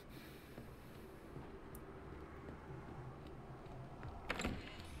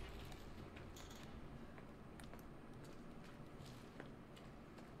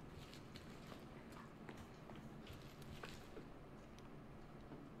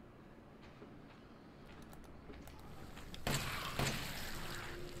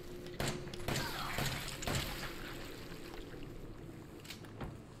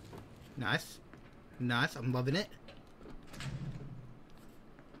 Nice. Nice. I'm loving it.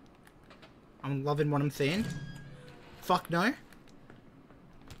 I'm loving what I'm seeing. Fuck no.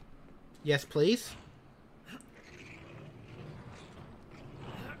 Yes, please.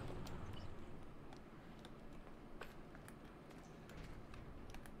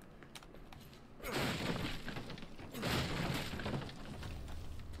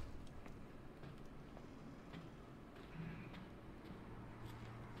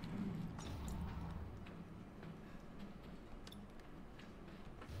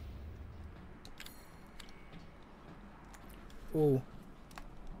 Ooh.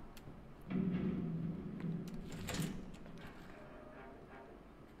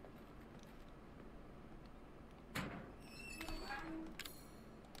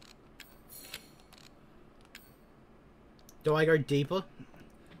 Do I go deeper?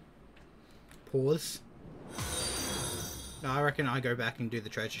 Pause. No, I reckon I go back and do the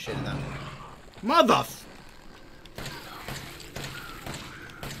treasure shit in that one. Mother!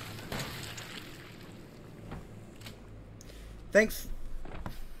 Thanks.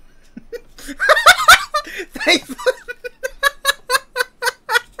 Thanks.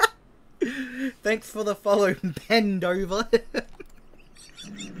 Thanks for the follow, bend over.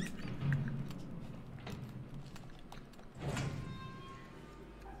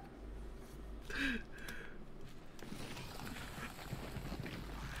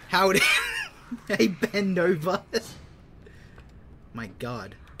 Howdy. Hey, bend over. My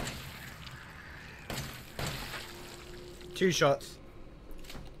God. 2 shots.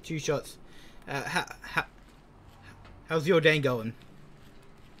 2 shots. How's your day going?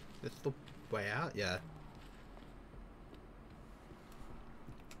 That's the way out? Yeah.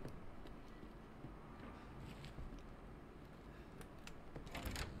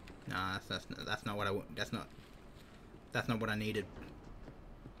 Nah, that's not what I want. That's not what I needed.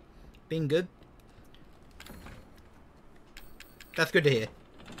 Being good. That's good to hear.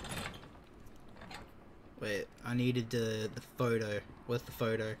 Wait, I needed the photo. Where's the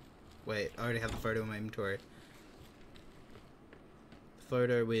photo? Wait, I already have the photo in my inventory. The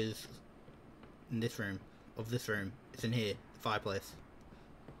photo is in this room. Of this room. It's in here. The fireplace.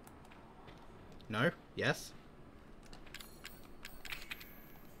 No? Yes?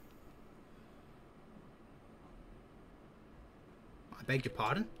 I beg your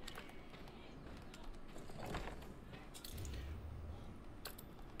pardon?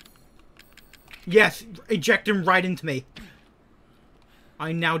 Yes! Eject him right into me!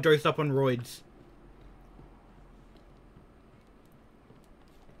 I now dosed up on roids.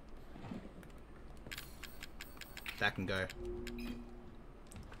 That can go.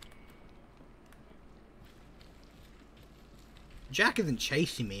 Jack isn't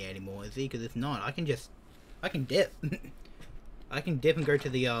chasing me anymore, is he? Because if not, I can dip. I can dip and go to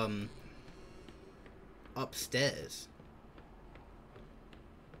the, upstairs.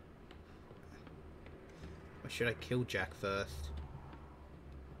 Or should I kill Jack first?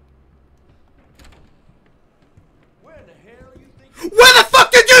 Where the hell you think? Where the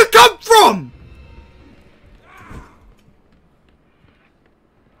fuck did you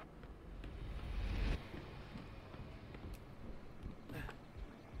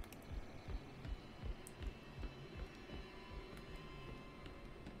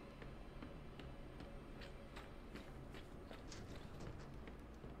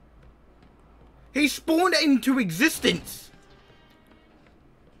He spawned it into existence!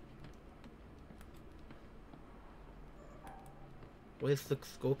 Where's the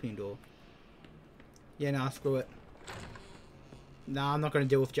scorpion door? Yeah, nah, screw it. Nah, I'm not gonna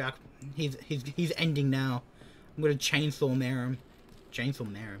deal with Jack. He's ending now. I'm gonna chainsaw man him. Chainsaw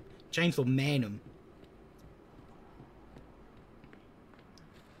man him. Chainsaw man him.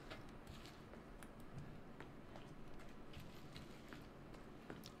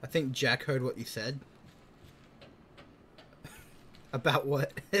 I think Jack heard what you said. About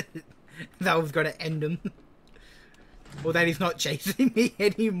what? That was gonna end him. Or that he's not chasing me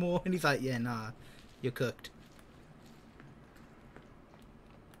anymore. And he's like, yeah, nah, you're cooked.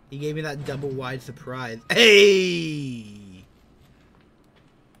 He gave me that double wide surprise. Hey!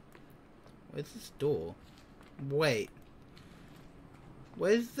 Where's this door? Wait.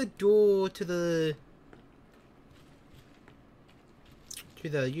 Where's the door to the...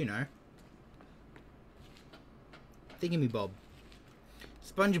 you know. Thingy-me-bob.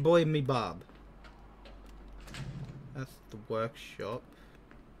 Sponge boy me bob. That's the workshop.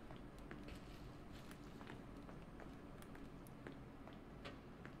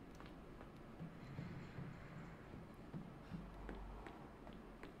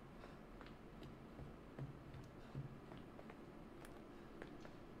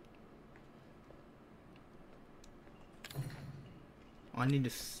 I need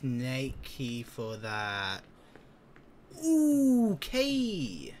a snake key for that. Ooh,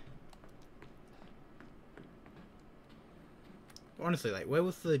 key. Honestly, like, where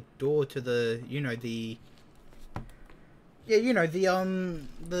was the door to the, you know, the... Yeah, you know,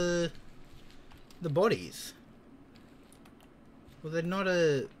 the bodies. Was there not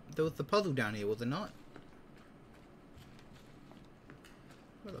a... There was the puzzle down here, was there not?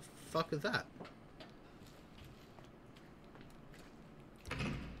 What the fuck is that?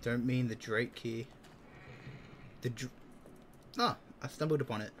 Don't mean the Drake key. Ah, I stumbled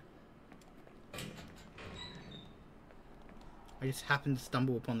upon it. I just happened to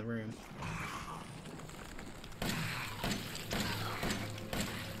stumble upon the room.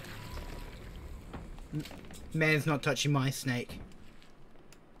 Man's not touching my snake.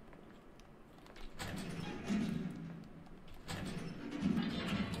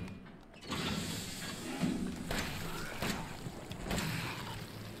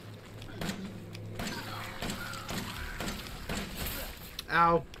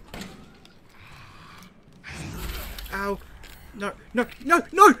 Ow. Ow. No, no, no,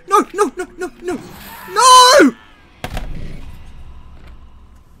 no, no, no, no, no, no, no!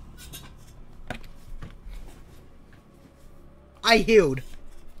 I healed.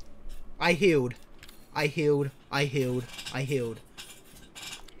 I healed. I healed. I healed. I healed.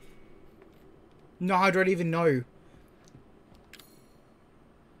 No, I don't even know.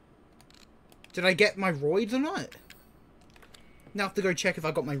 Did I get my roids or not? Now I have to go check if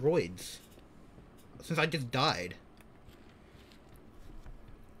I got my roids. Since I just died.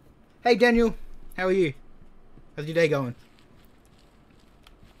 Hey Daniel, how are you? How's your day going?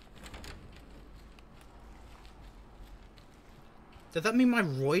 Does that mean my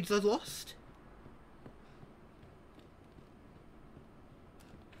roids are lost?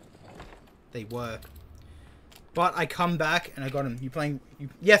 They were. But I come back and I got him. You playing?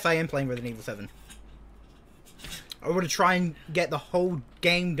 Yes, I am playing Resident Evil 7. I want to try and get the whole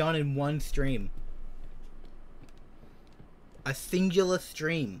game done in one stream. A singular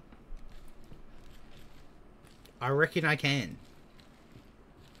stream. I reckon I can.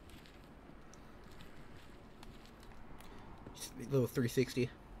 Just a little 360.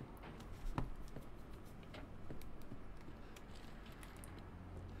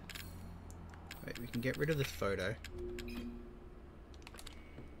 Wait, we can get rid of this photo.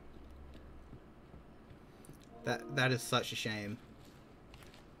 That is such a shame.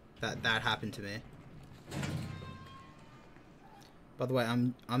 That happened to me. By the way,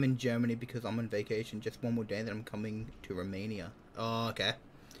 I'm in Germany because I'm on vacation. Just one more day, then I'm coming to Romania. Oh, okay.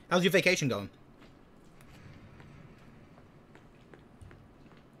 How's your vacation going?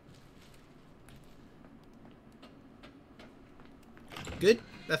 Good?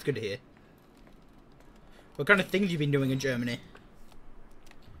 That's good to hear. What kind of things have you been doing in Germany?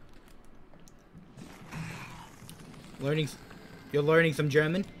 You're learning some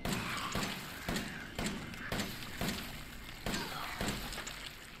German?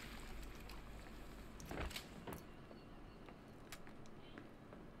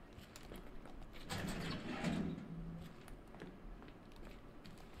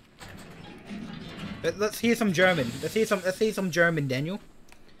 Let's hear some German. Let's hear some German, Daniel.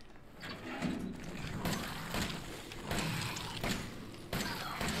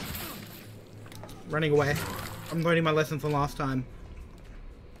 Running away. I'm learning my lesson from last time.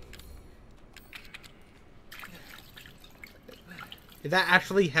 Is that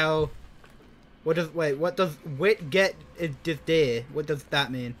actually how... What does... Wait, what does wit get is just there? What does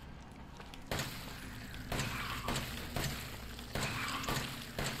that mean?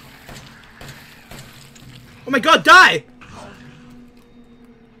 Oh my god, die!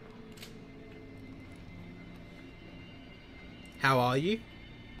 How are you?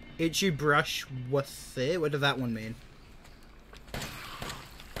 Itchy brush, what's it? What does that one mean?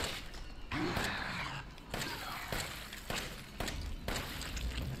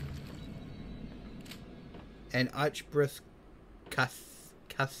 And Archbrush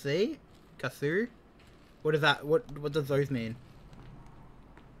Kasu? What is that? What does those mean?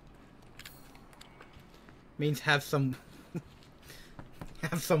 Means have some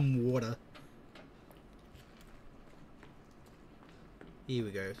have some water. Here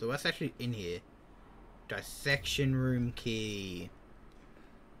we go. So what's actually in here? Dissection room key.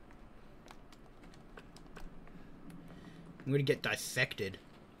 I'm gonna get dissected.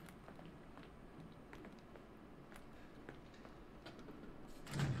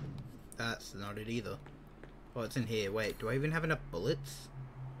 That's not it either. Oh, it's in here. Wait, do I even have enough bullets?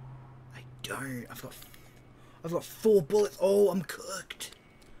 I don't. I've got 4 bullets. Oh, I'm cooked.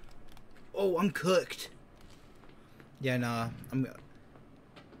 Oh, I'm cooked. Yeah, nah.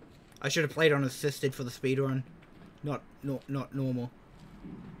 I should have played on assisted for the speedrun. Not normal.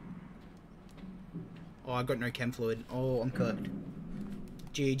 Oh, I got no chem fluid. Oh, I'm cooked.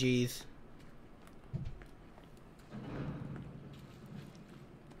 GG's.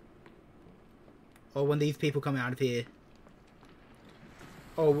 Oh, when these people come out of here.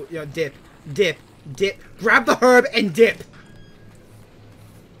 Oh, yeah, dip. Dip. Dip. Grab the herb and dip.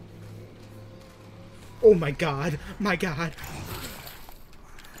 Oh my god. My god.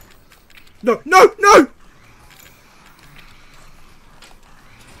 No, no, no!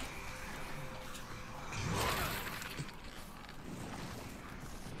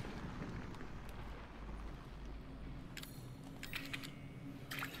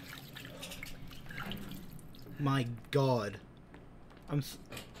 My god.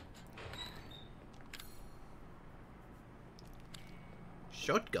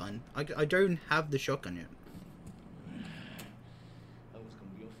 Shotgun? I don't have the shotgun yet. That was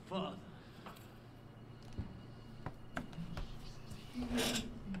gonna be your father.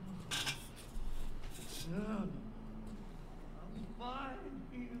 Son, I'll find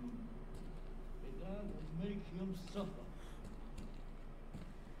him, and I will make him suffer.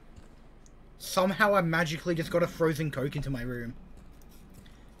 Somehow I magically just got a frozen Coke into my room.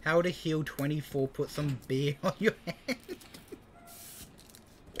 How to heal 24, put some beer on your hand.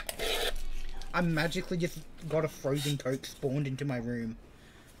 I magically just got a frozen Coke spawned into my room.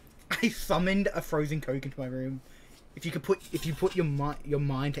 I summoned a frozen Coke into my room. If you put your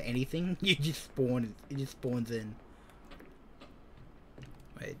mind to anything, you just spawn. It just spawns in.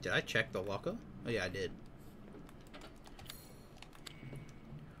 Wait, did I check the locker? Oh yeah, I did.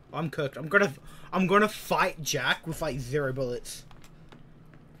 I'm cooked. I'm gonna fight Jack with like 0 bullets.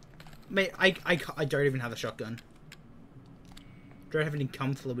 Mate, I don't even have a shotgun. Don't have any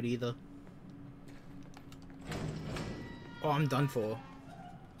cum fluid either. Oh, I'm done for.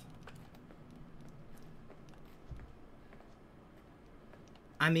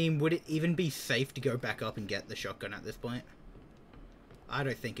 I mean, would it even be safe to go back up and get the shotgun at this point? I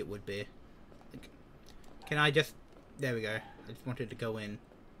don't think it would be. Like, can I just... There we go. I just wanted to go in.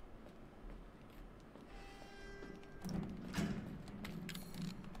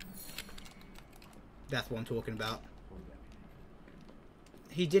 That's what I'm talking about.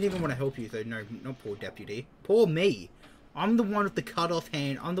 He didn't even want to help you, though. No, not poor deputy. Poor me. I'm the one with the cut-off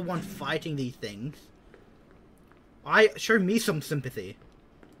hand. I'm the one fighting these things. Show me some sympathy.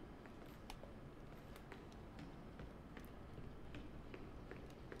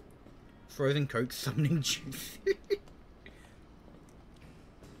 Frozen Coke summoning juice.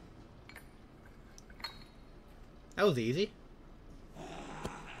 That was easy.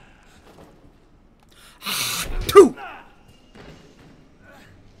 Two!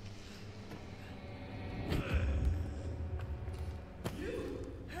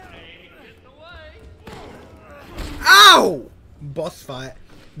 Ow! Boss fight.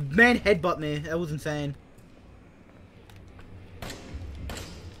 Man headbutt me. That was insane.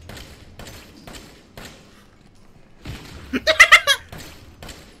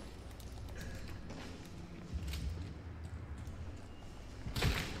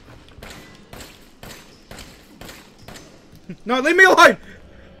 No, leave me alone!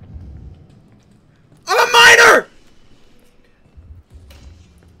 I'm a minor!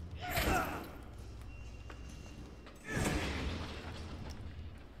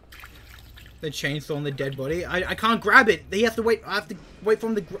 The chainsaw on the dead body. I can't grab it. He has to wait. I have to wait for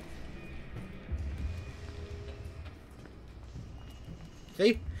him to.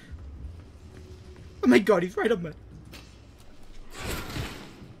 See? Oh my god, he's right up there.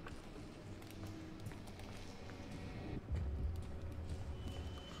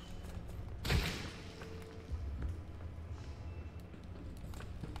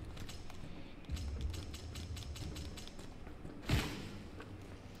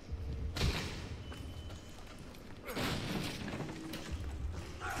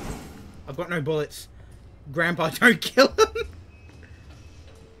 I've got no bullets. Grandpa, don't kill him.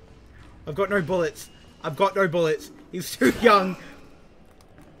 I've got no bullets. I've got no bullets. He's too young.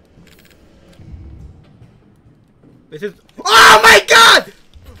 This is... Oh my god!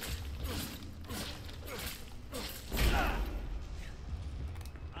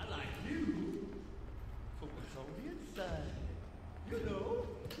 I like you for what's on the inside. You know.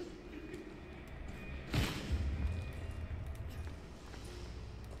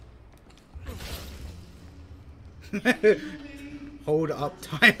 Hold up,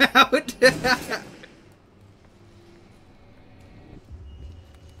 time out.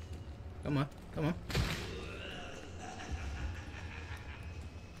 Come on, come on.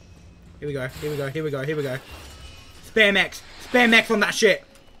 Here we go, here we go, here we go, here we go. Spam X! Spam X on that shit!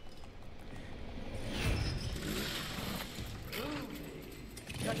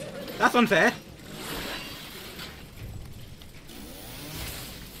 That's unfair.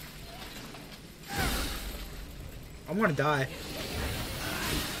 I'm gonna die.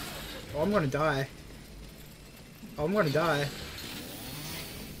 Oh, I'm gonna die. Oh, I'm gonna die.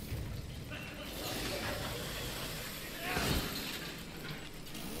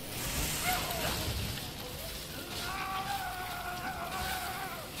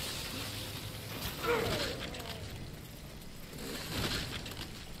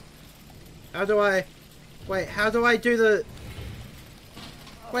 How do I... Wait, how do I do the...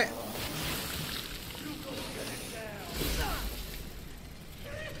 Wait...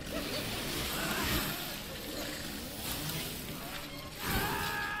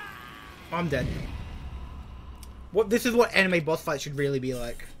 I'm dead. What? This is what anime boss fights should really be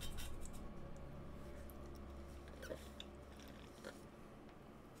like.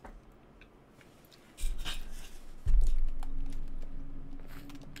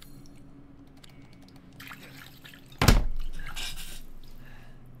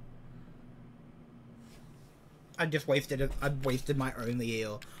 I just wasted it. I wasted my only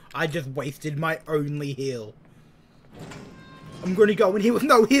heal. I just wasted my only heal. I'm gonna go in here with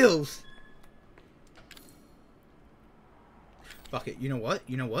no heals. Fuck it. You know what?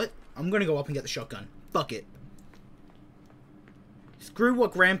 You know what? I'm gonna go up and get the shotgun. Fuck it. Screw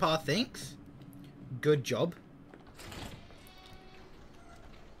what Grandpa thinks. Good job.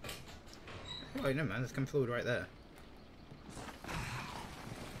 Oh, no, man. There's some fluid right there.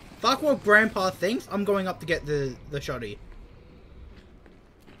 Fuck what Grandpa thinks. I'm going up to get the shotty.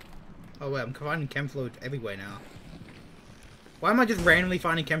 Oh, wait. I'm finding chem fluid everywhere now. Why am I just randomly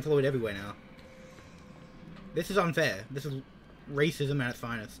finding chem fluid everywhere now? This is unfair. This is racism at its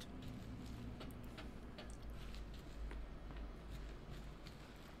finest.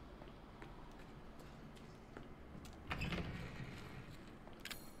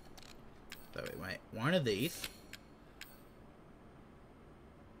 So wait, one of these.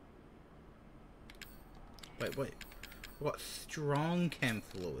 Wait. What strong chem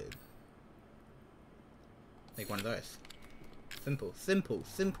fluid? Make one of those. Simple, simple,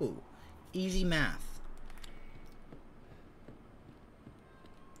 simple. Easy math.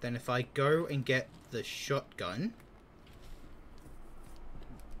 Then if I go and get the shotgun...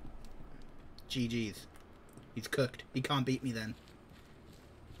 GG's. He's cooked. He can't beat me then.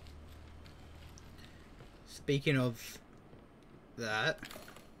 Speaking of that...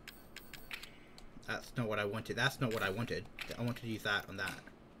 That's not what I wanted. That's not what I wanted. I wanted to use that on that.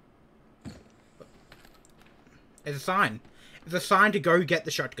 It's a sign. It's a sign to go get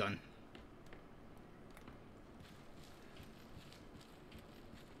the shotgun.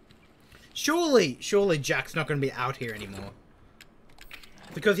 Surely Jack's not going to be out here anymore.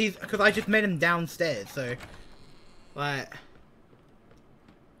 Because I just met him downstairs, so... Like...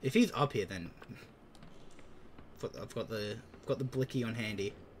 If he's up here, then... I've got the blicky on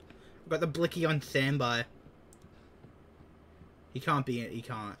handy. I've got the blicky on standby. He can't be it, he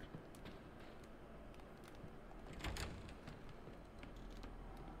can't.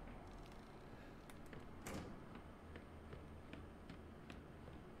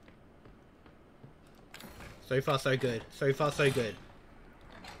 So far, so good. So far, so good.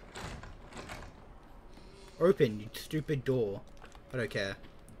 Open, you stupid door. I don't care.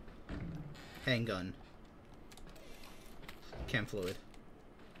 Handgun. Chem fluid.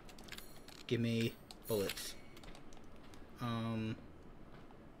 Give me bullets.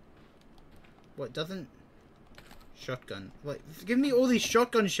 What doesn't... Shotgun. Like, give me all these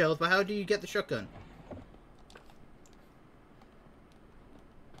shotgun shells, but how do you get the shotgun?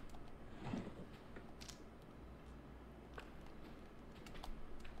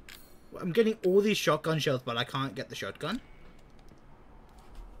 I'm getting all these shotgun shells, but I can't get the shotgun.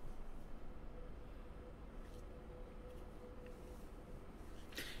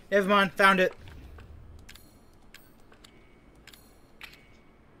 Never mind, found it.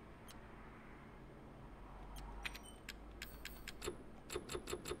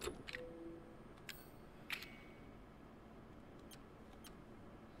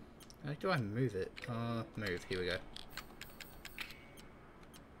 How do I move it? Move. Here we go.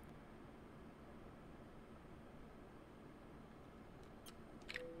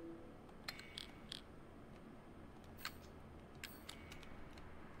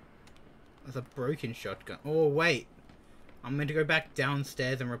 There's a broken shotgun. Oh, wait. I'm meant to go back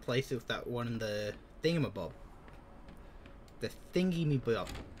downstairs and replace it with that one in the thingamabob. The thingy-me-bob.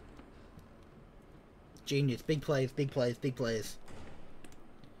 Genius. Big plays, big plays, big plays.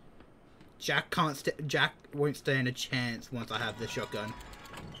 Jack won't stand a chance once I have the shotgun.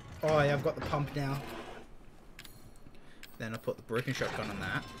 Oh, yeah, I've got the pump now. Then I'll put the broken shotgun on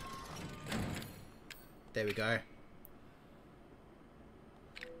that. There we go.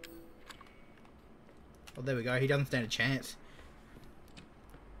 Oh, there we go. He doesn't stand a chance.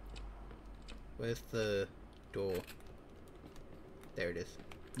 Where's the door? There it is.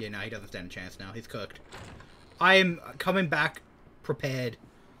 Yeah, no, he doesn't stand a chance now. He's cooked. I am coming back prepared.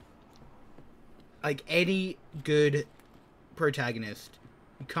 Like any good protagonist.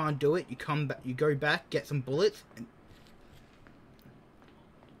 You can't do it. You come back. You go back, get some bullets, and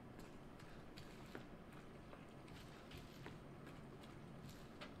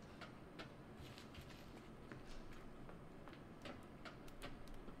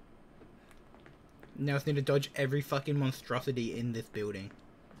now I just need to dodge every fucking monstrosity in this building.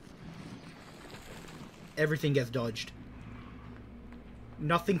 Everything gets dodged.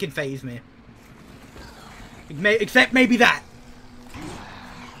 Nothing can faze me. Except maybe that.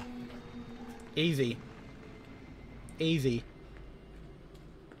 Easy. Easy.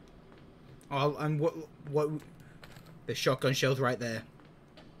 Oh, and what? The shotgun shells right there.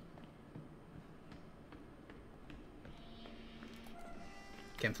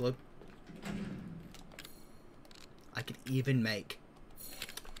 Chem fluid. I could even make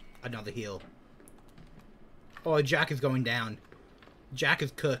another heal. Oh, Jack is going down. Jack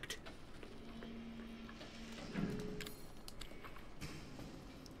is cooked.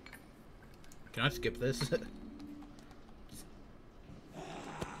 Can I skip this?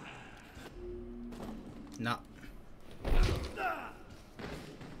 No.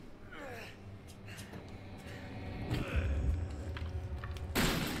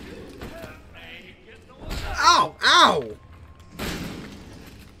 Ow! Ow!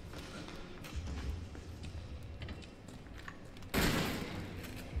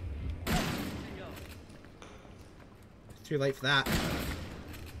 It's too late for that.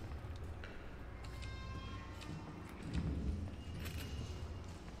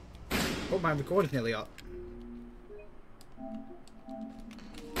 Oh, my recording's nearly up.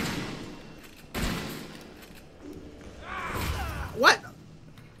 What?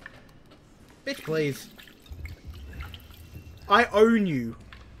 Bitch, please. I own you.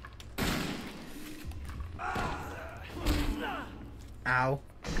 Ow.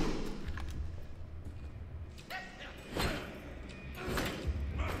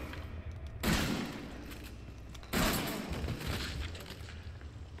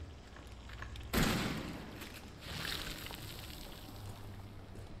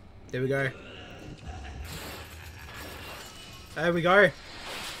 There we go. There we go.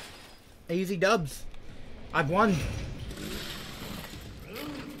 Easy dubs. I've won.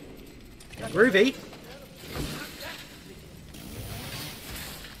 Groovy.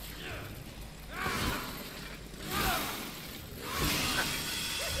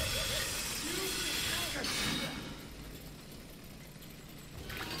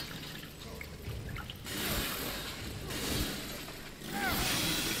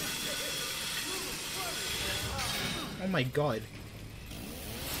 Oh my god.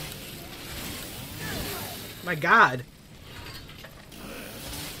 My god.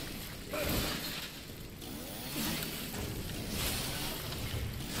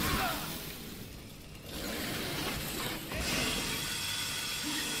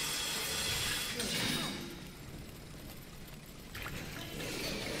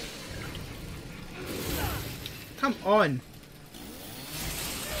 Come on.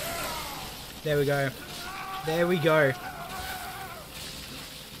 There we go. There we go.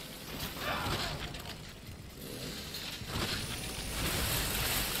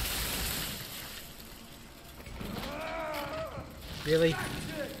 Really?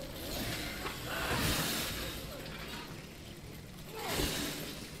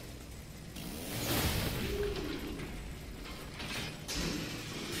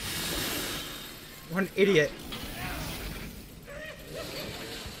 What an idiot.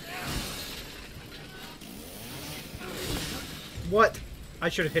 What? I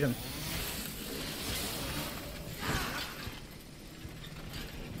should have hit him.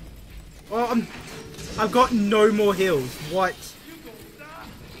 Oh, I've got no more heals. What?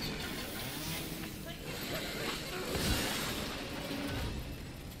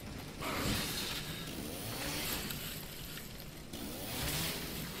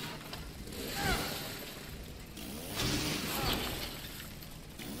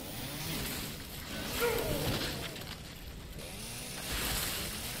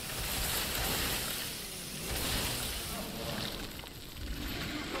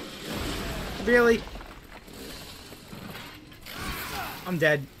 Really? I'm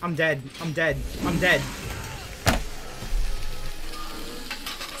dead. I'm dead. I'm dead. I'm dead.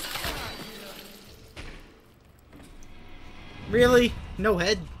 Really? No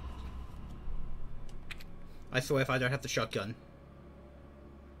head? I swear if I don't have the shotgun.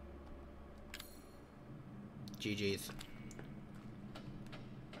 GG's.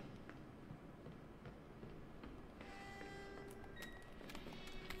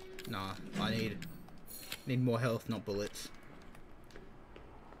 Nah, I need more health, not bullets.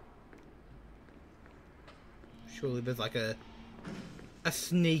 Surely there's like a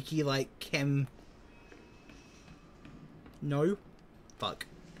sneaky like chem. No? Fuck.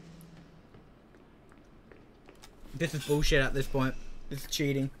 This is bullshit at this point. This is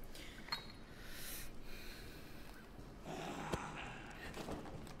cheating.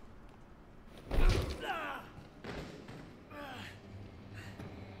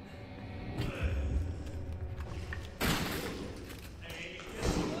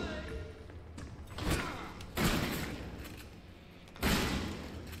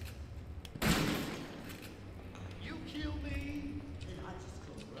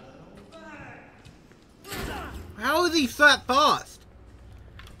 How is he that fast?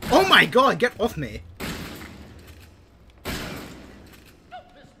 Oh my god, get off me.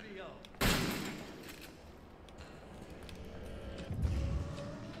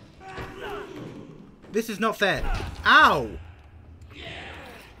 This is not fair. Ow!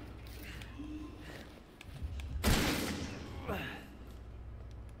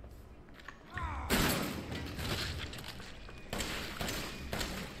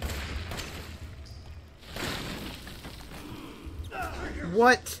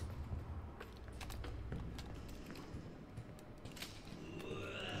 What?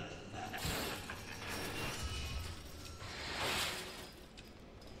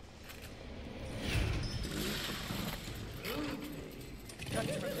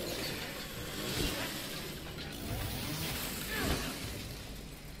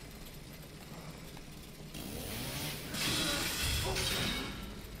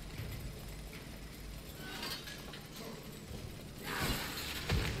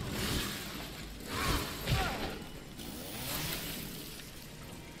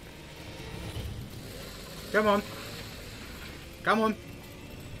 Come on. Come on.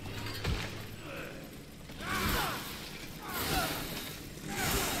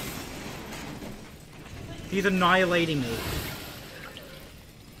 He's annihilating me.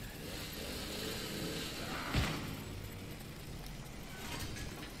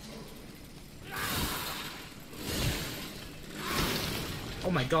 Oh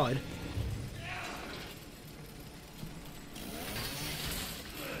my god.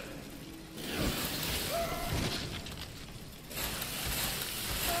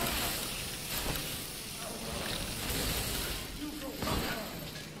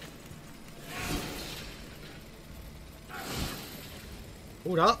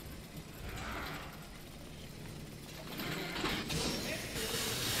 Hold up.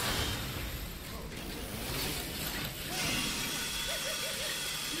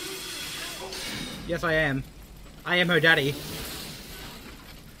 Yes, I am. I am her daddy.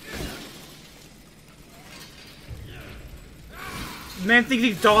 Man thinks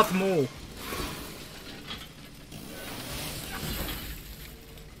he's Darth Maul.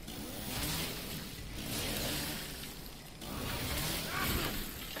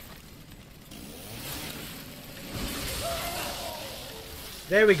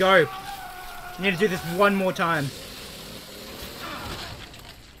 There we go. Need to do this one more time.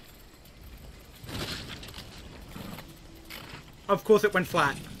 Of course it went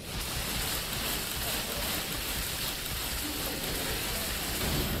flat.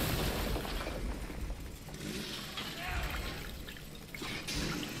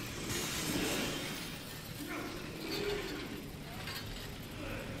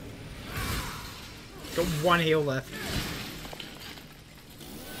 Got one heal left.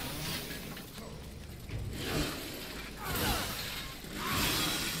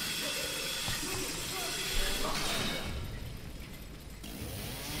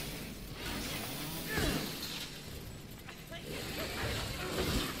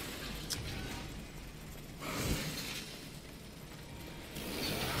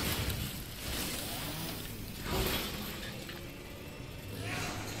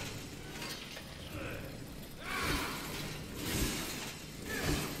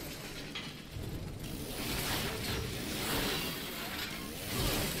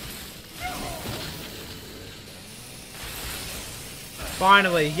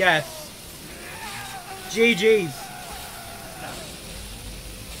 Finally, yes. GG's.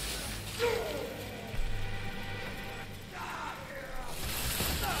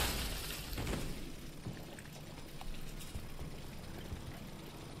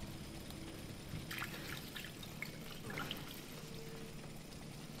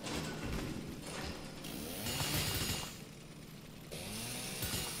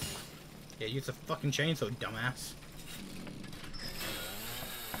 Yeah, use a fucking chainsaw, dumbass.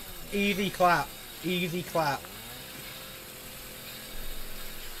 Easy clap. Easy clap.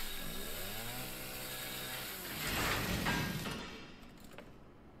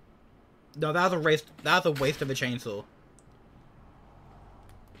 No, that was a waste. That was a waste of a chainsaw.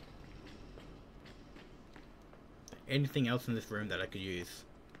 Anything else in this room that I could use?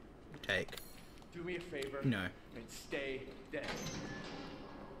 Take. Do me a favor. No. And stay dead.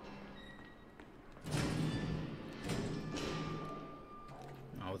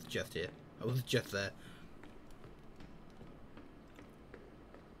 I was just here. I was just there.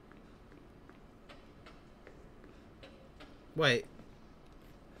 Wait.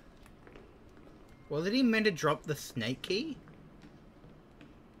 Wasn't he meant to drop the snake key?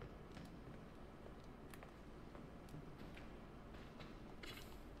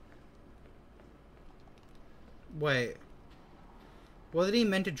 Wait. Wasn't he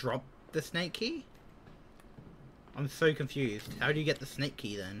meant to drop the snake key? I'm so confused. How do you get the snake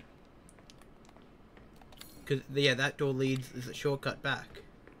key then? Because, yeah, that door leads is a shortcut back.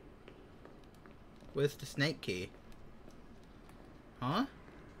 Where's the snake key? Huh?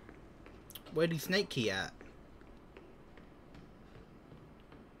 Where's the snake key at?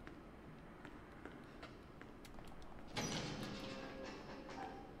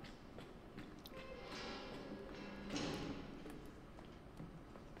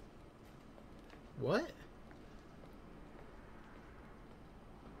 What?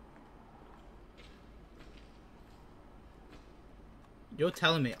 You're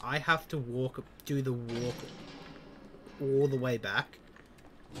telling me I have to walk, do the walk all the way back?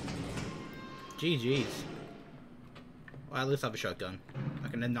 GG's. Well, at least I have a shotgun. I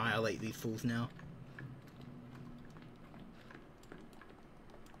can annihilate these fools now.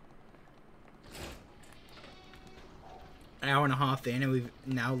 An hour and a half in and we're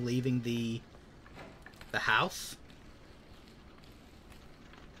now leaving the house.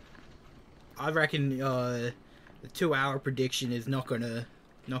 I reckon the 2-hour prediction is not gonna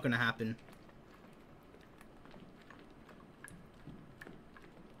happen.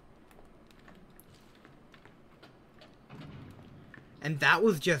 And that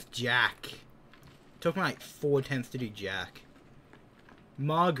was just Jack. Took me like 4 attempts to do Jack.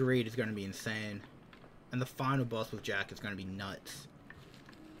 Marguerite is gonna be insane. And the final boss with Jack is gonna be nuts.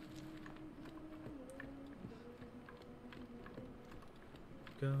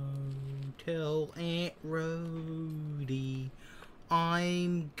 Go tell Aunt Rhodey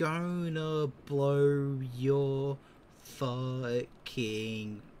I'm gonna blow your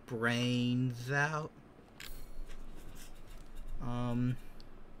fucking brains out.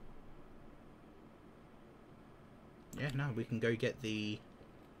 Yeah, no, we can go get the...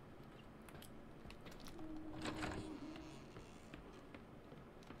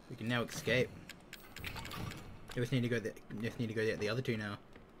 We can now escape. We just need to go get the other two now.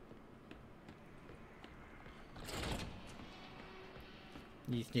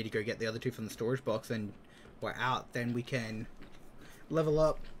 You just need to go get the other two from the storage box and we're out. Then we can level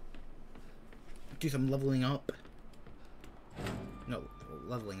up. Do some leveling up. No,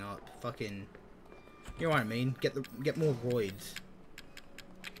 leveling up. Fucking... You know what I mean? Get more roids.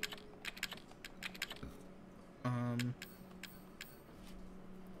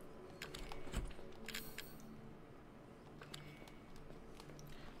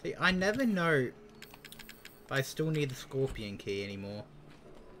 See, I never know if I still need the scorpion key anymore.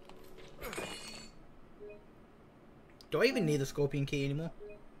 Do I even need the scorpion key anymore?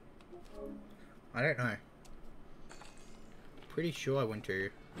 I don't know. Pretty sure I want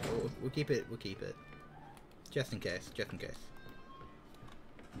to. We'll keep it. We'll keep it. Just in case. Just in case.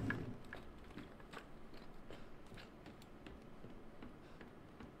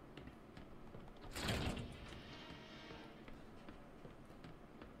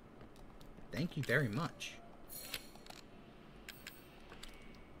 Thank you very much.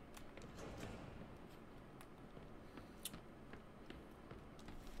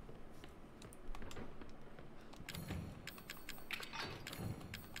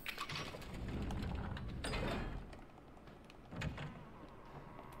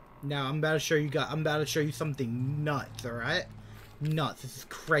 Now I'm about to show you guys. I'm about to show you something nuts. All right, nuts. This is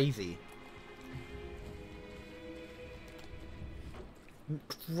crazy.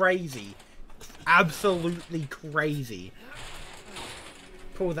 Crazy. Absolutely crazy.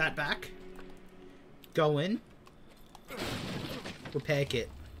 Pull that back. Go in. Repair kit.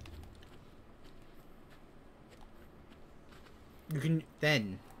 You can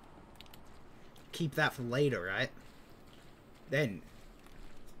then keep that for later, right? Then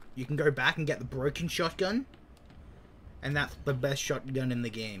you can go back and get the broken shotgun, and that's the best shotgun in the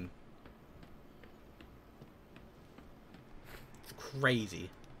game. It's crazy.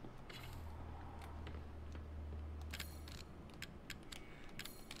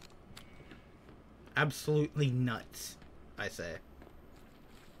 Absolutely nuts, I say.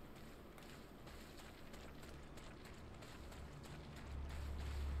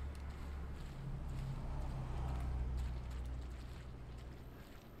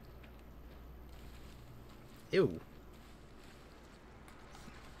 Ew.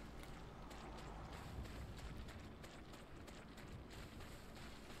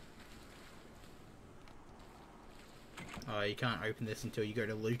 Oh, you can't open this until you go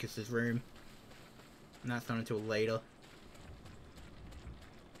to Lucas's room. And that's not until later.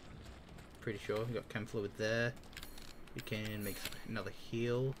 Pretty sure. We got chem fluid there. We can make another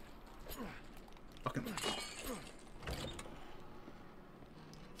heal. Fucking.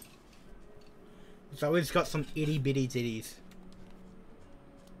 It's always got some itty bitty titties.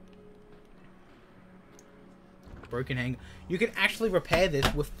 Broken hang. You can actually repair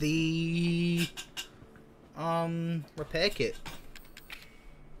this with the repair kit.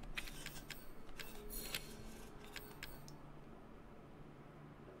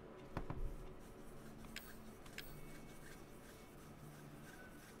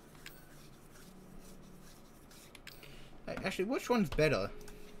 Actually, which one's better?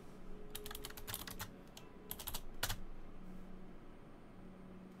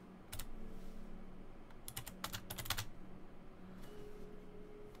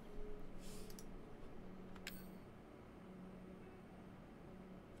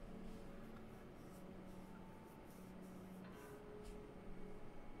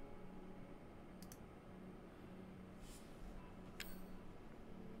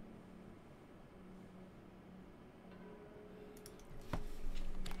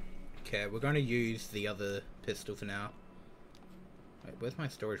 Okay, we're going to use the other pistol for now. Wait, where's my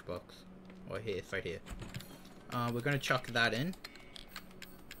storage box? Oh, here, it's right here. We're going to chuck that in.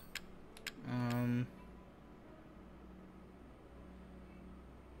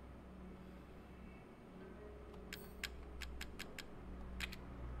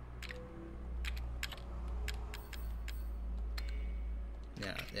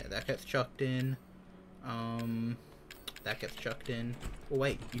 Yeah, that gets chucked in. That gets chucked in. Oh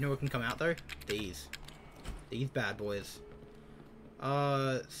wait, you know what can come out though? These bad boys.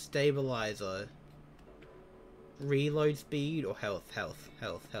 Stabilizer. Reload speed or health,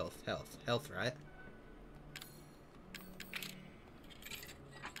 right?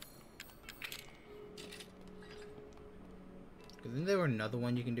 Isn't there another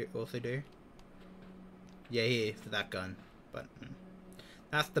one you can also do? Yeah, here for that gun, but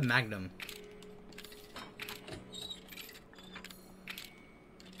that's the Magnum.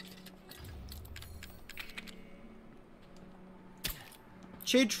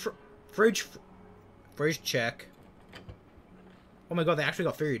 Fridge check. Oh my god, they actually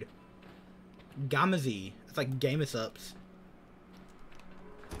got food. Gamazi. It's like gamer subs.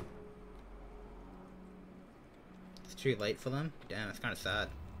 It's too late for them. Damn, it's kind of sad.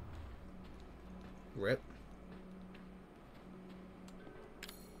 Rip.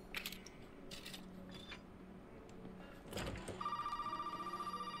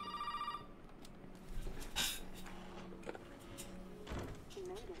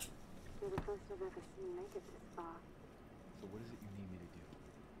 first I've ever seen make it this far. So what is it you need me to do?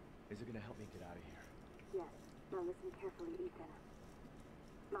 Is it gonna help me get out of here? Yes. Now listen carefully, Ethan.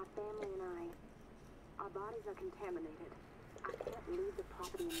 My family and our bodies are contaminated. I can't leave the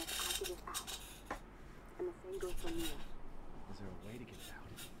property unless I get it out. And the same goes for Mia. Is there a way to get it out?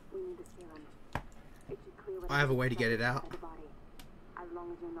 We need the serum. It should clear I have a way to get it out. the body, as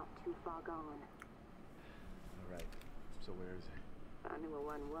long as you're not too far gone. Alright, so where is it? If I knew where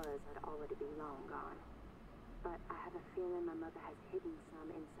one was, I'd already be long gone. But I have a feeling my mother has hidden some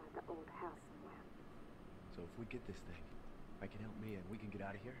inside the old house somewhere. So if we get this thing, I can help Mia and we can get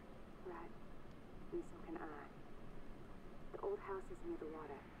out of here? Right. And so can I. The old house is near the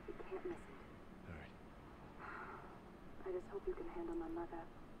water. You can't miss it. Alright. I just hope you can handle my mother.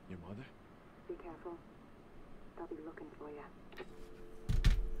 Your mother? Be careful. They'll be looking for you.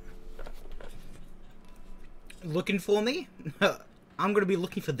 Looking for me? I'm gonna be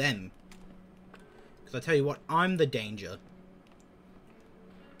looking for them. Because I tell you what, I'm the danger.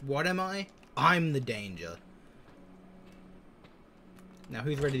 What am I? I'm the danger. Now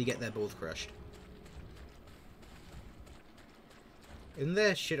who's ready to get their balls crushed? Isn't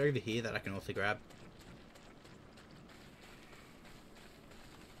there shit over here that I can also grab?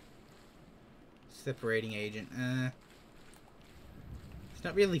 Separating agent. It's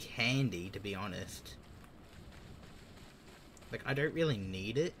not really handy, to be honest. Like, I don't really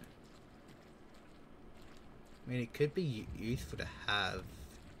need it. I mean, it could be useful to have.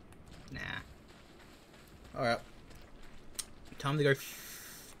 Nah. Alright. Time to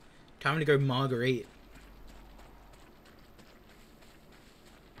go Marguerite.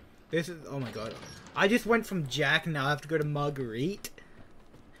 This is, oh my god. I just went from Jack and now I have to go to Marguerite.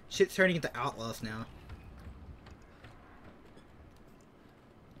 Shit's turning into Outlast now.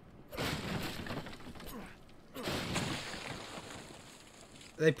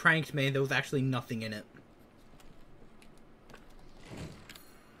 They pranked me, there was actually nothing in it.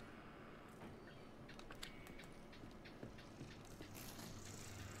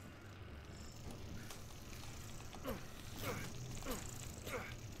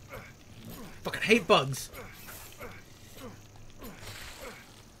 Fucking hate bugs!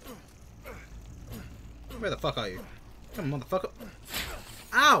 Where the fuck are you? Come on, motherfucker.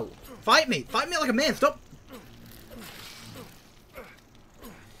 Ow! Fight me! Fight me like a man! Stop!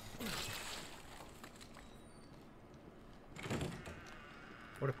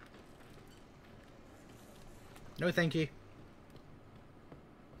 What a... No, thank you.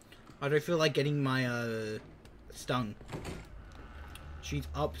 I don't feel like getting my, stung. She's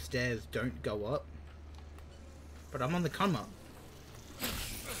upstairs, don't go up. But I'm on the come up.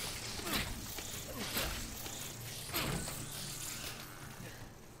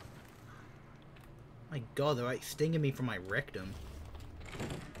 My god, they're like stinging me from my rectum.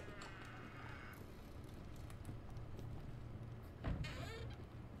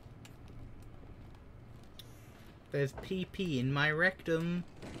 There's PP in my rectum.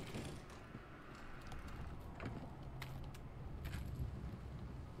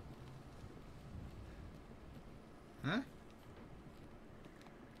 Huh?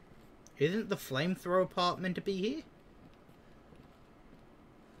 Isn't the flamethrower part meant to be here?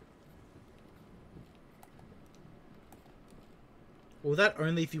 Well, that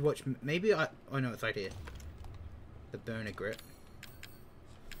only if you watch... Maybe I... Oh, no, it's right here. The burner grip.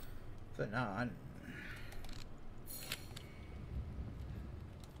 But no, I...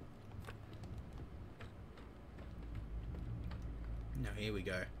 No, here we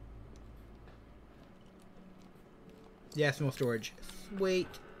go. Yes, more storage. Sweet.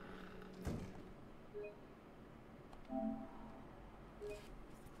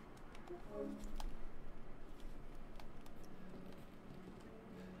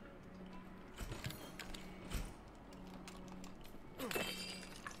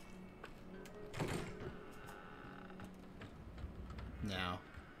 Now,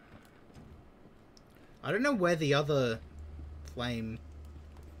 I don't know where the other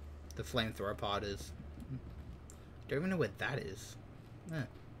the flamethrower part is. Don't even know where that is. Eh.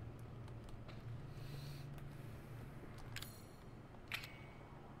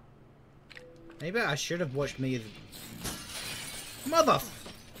 Maybe I should have watched Mia's... Mother...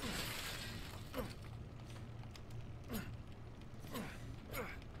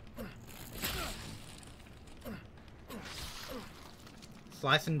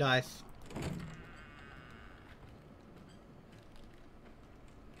 Slice and dice.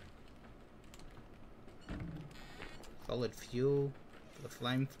 Solid fuel for the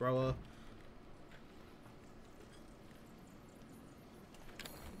flamethrower.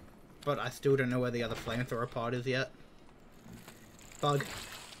 But I still don't know where the other flamethrower part is yet. Bug.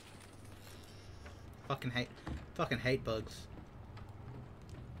 Fucking hate bugs.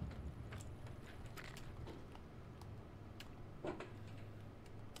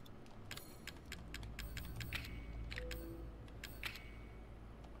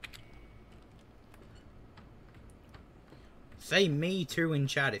 Say me too in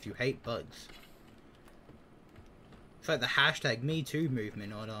chat if you hate bugs. It's like the hashtag Me Too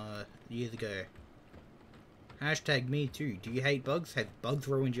movement on years ago. Hashtag Me Too. Do you hate bugs? Have bugs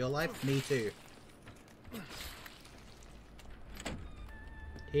ruined your life? Me too.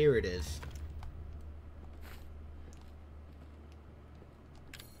 Here it is.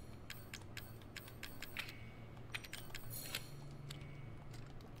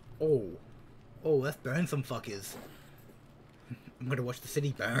 Oh. Oh, let's burn some fuckers. I'm gonna watch the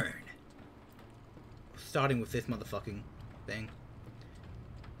city burn. Starting with this motherfucking thing.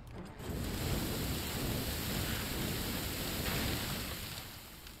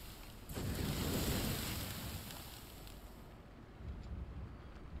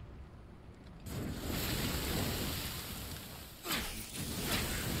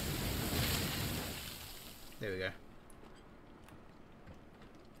 There we go.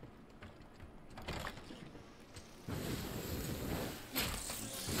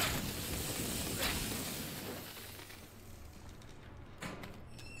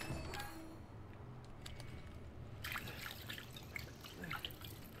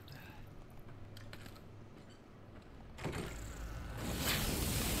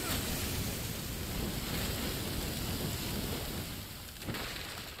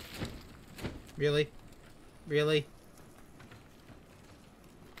 Really? Really?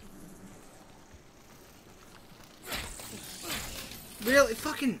 Really?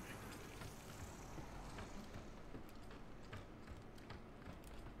 Fucking...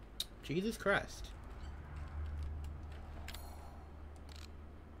 Jesus Christ.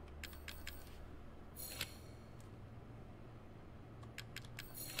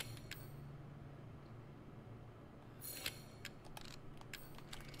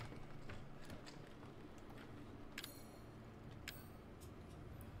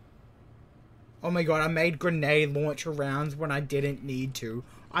 Oh my god, I made grenade launcher rounds when I didn't need to.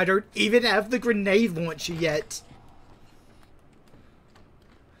 I don't even have the grenade launcher yet.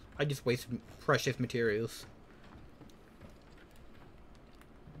 I just wasted precious materials.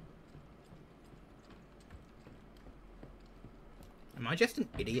 Am I just an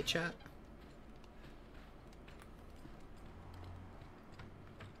idiot, chat?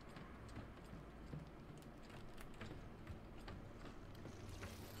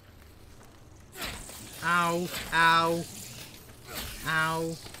 Ow, ow,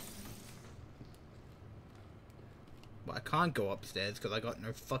 ow. Well, I can't go upstairs because I got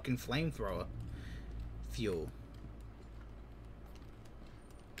no fucking flamethrower fuel.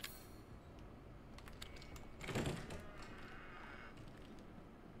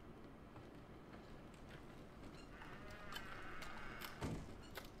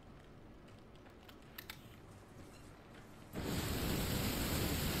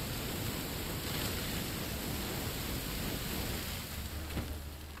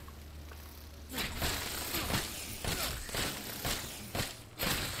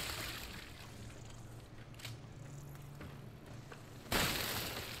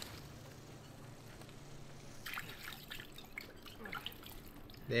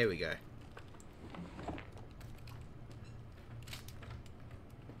 There we go.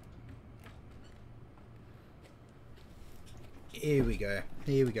 Here we go.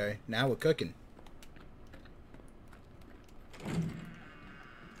 Here we go. Now we're cooking.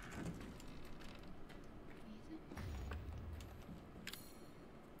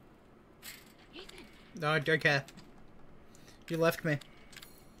 No, I don't care. You left me.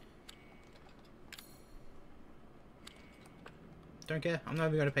 Don't care. I'm not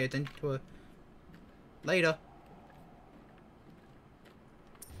even going to pay attention to her. Later.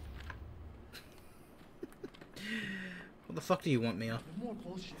 What the fuck do you want, Mia? More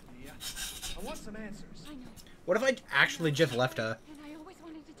bullshit, Mia. I want some answers. I know. What if I actually just left her? And I always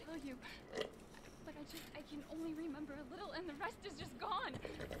wanted to tell you. But I can only remember a little and the rest is just gone.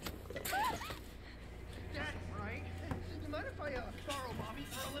 That's right. You mind if I borrow Bobby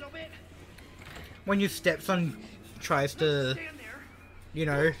for a little bit? When your stepson tries to, Stand there. you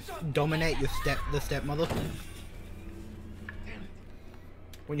know, dominate your stepmother.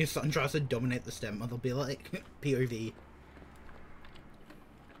 When your son tries to dominate the stepmother, be like, POV.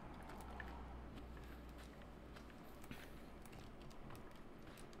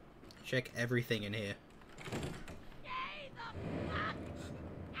 Check everything in here.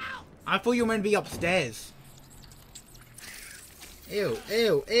 I thought you were meant to be upstairs. Ew,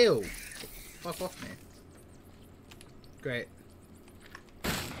 ew, ew. fuck off me. Great. I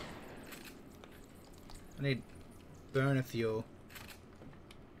need burner fuel.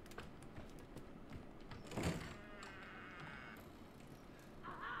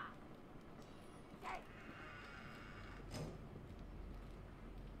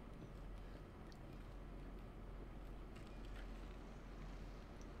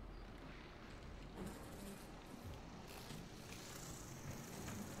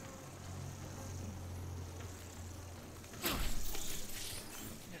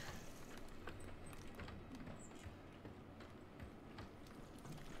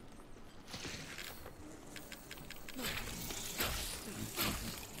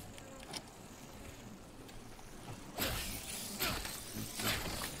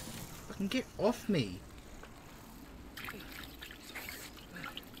 Get off me.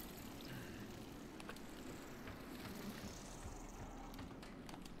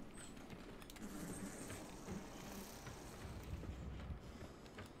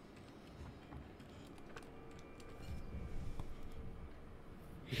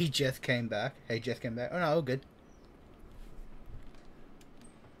 He just came back. Hey, just came back. Oh no, all good.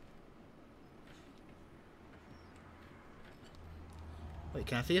 Wait,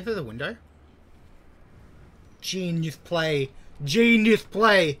 can I see it through the window? Genius play! Genius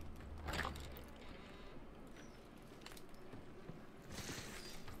play!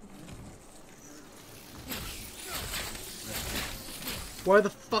 Where the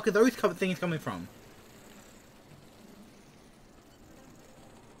fuck are those things coming from?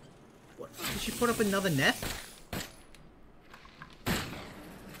 What? Did she put up another nest?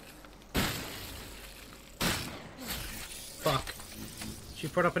 Fuck. She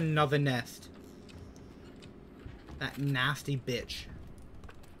put up another nest. That nasty bitch.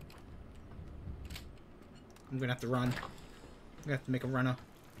 I'm gonna have to run. I'm gonna have to make a runner.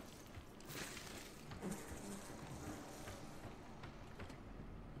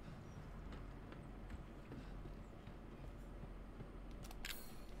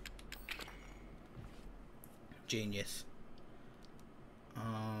 Genius.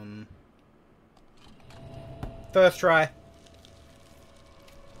 First try.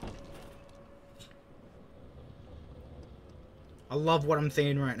 I love what I'm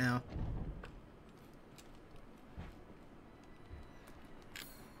seeing right now.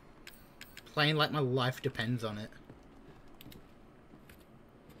 Playing like my life depends on it.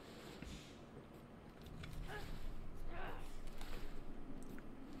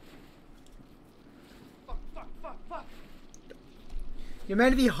 Fuck. You're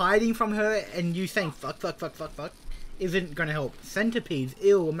meant to be hiding from her and you saying fuck isn't gonna help. Centipedes,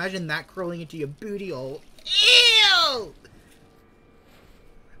 ew, imagine that crawling into your booty hole. Ew!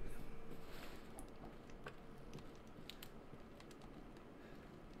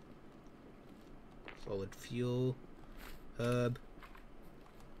 Solid fuel. Herb.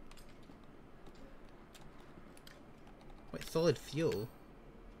 Wait, solid fuel?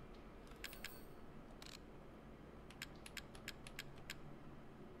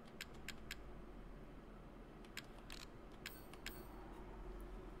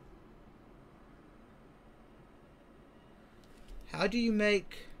 How do you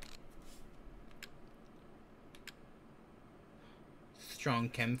make strong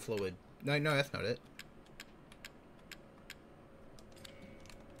chem fluid? No, that's not it.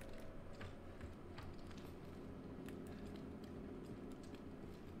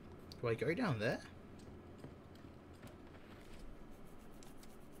 Do I go down there?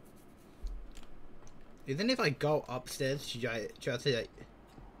 Isn't if I go upstairs, should I say like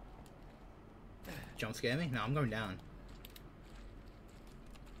jump scare me? No, I'm going down.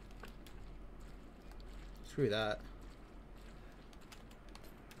 Screw that.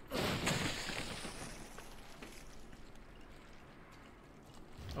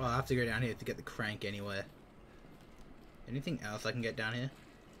 Oh, I'll have to go down here to get the crank anyway. Anything else I can get down here?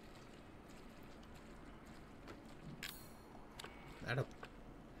 That a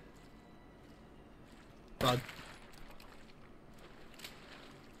bug.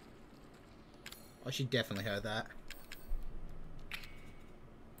 Oh, she definitely heard that.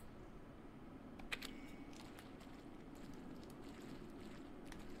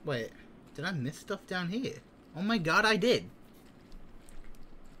 Wait, did I miss stuff down here? Oh my god, I did!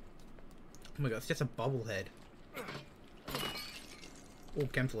 Oh my god, it's just a bubble head. Oh,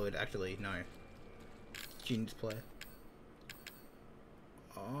 chem fluid, actually, no. Genius play.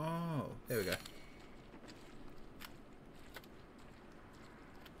 Oh, there we go.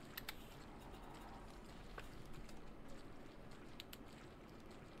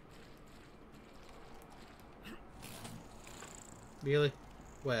 Really?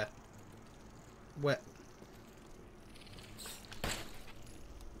 Where? Where?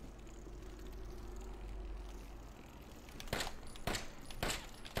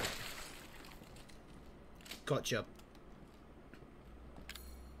 Gotcha.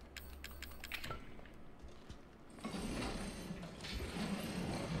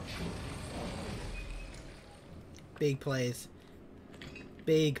 Big plays.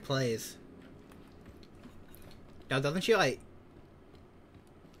 Big plays. Now, doesn't she, like...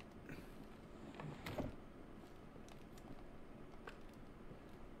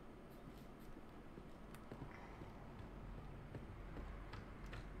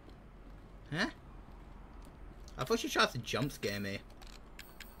 Huh? I thought she tried to jump scare me.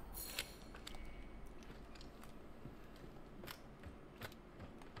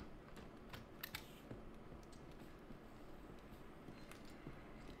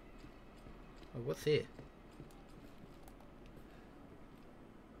 Oh, what's here?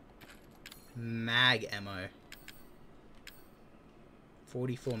 Mag ammo.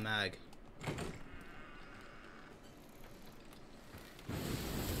 44 mag.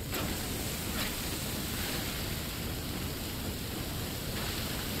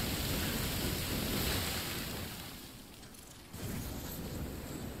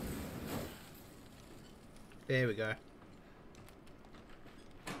 There we go.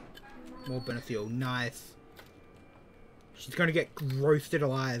 More beneficial. Nice. She's gonna get roasted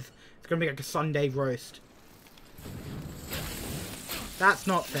alive. It's gonna be like a Sunday roast. That's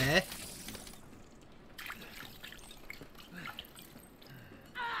not fair.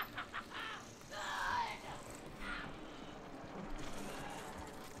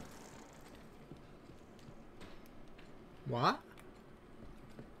 What?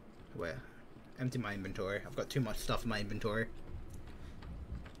 Where? Empty my inventory. I've got too much stuff in my inventory.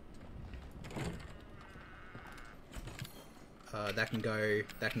 That can go,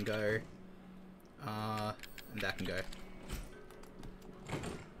 that can go, and that can go.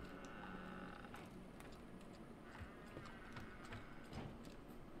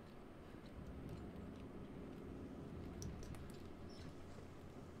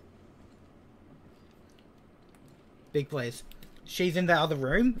 Big place. She's in the other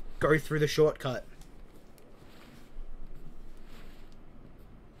room. Go through the shortcut.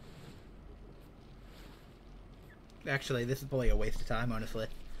 Actually, this is probably a waste of time, honestly.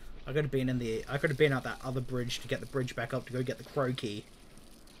 I could have been out that other bridge to get the bridge back up to go get the crow key.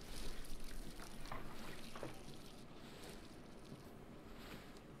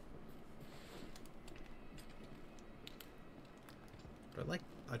 But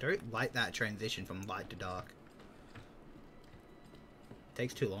I don't like that transition from light to dark.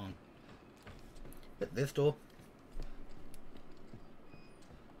 Takes too long. But this door.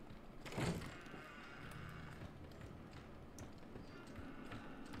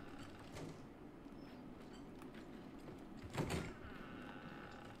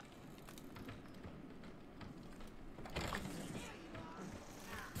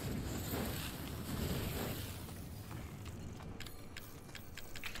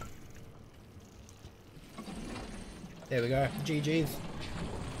 There we go. GG's.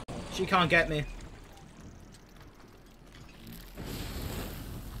 She can't get me.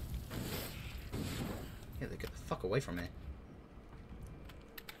 Yeah, they get the fuck away from me.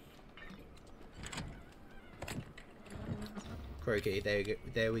 Croquet,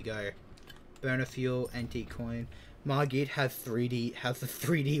 there we go. Burner fuel, antique coin. Margit has the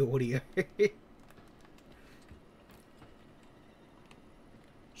 3D audio.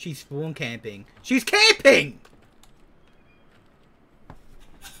 She's spawn camping. She's camping!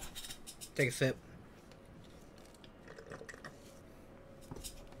 Take a sip.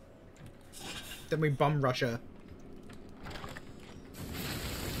 Then we bum rush her.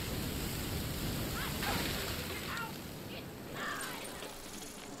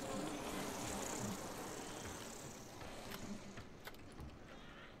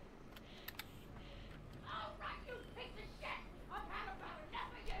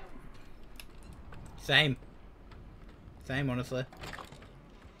 Same. Same, honestly.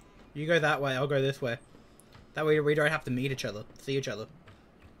 You go that way, I'll go this way. That way we don't have to meet each other, see each other.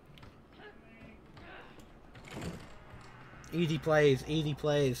 Easy plays, easy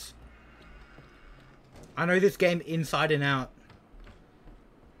plays. I know this game inside and out.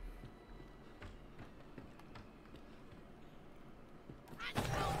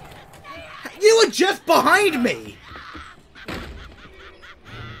 You were just behind me!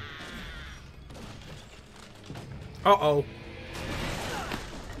 Uh-oh.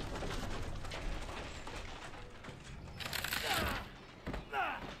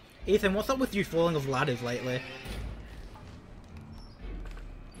 Ethan, what's up with you falling off ladders lately?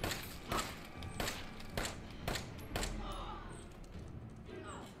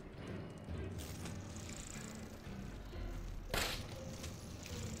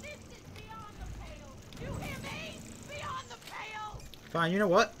 Fine, you know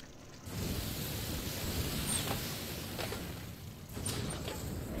what?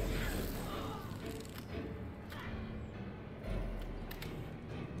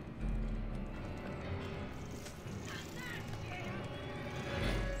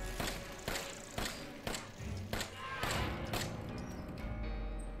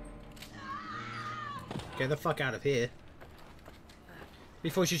 Get the fuck out of here.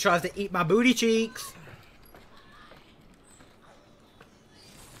 Before she tries to eat my booty cheeks.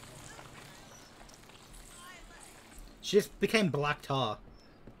 She just became black tar.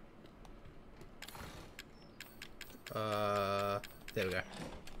 There we go.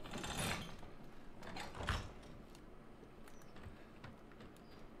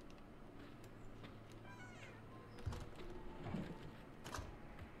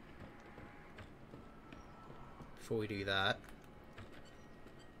 Before we do that.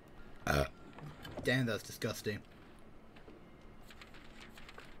 Damn, that's disgusting.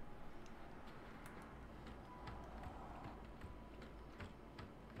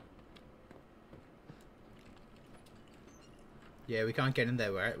 Yeah, we can't get in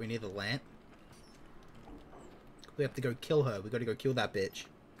there, right? We need the lamp. We have to go kill her. We gotta go kill that bitch.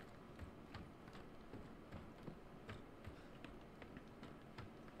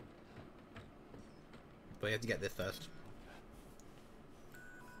 But we have to get this first.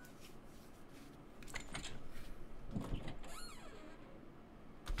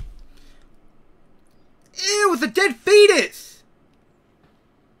 Ew, it's a dead fetus!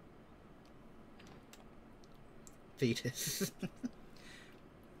 Fetus.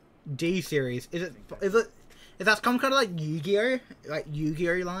 D series. Is that some kind of like Yu-Gi-Oh? Like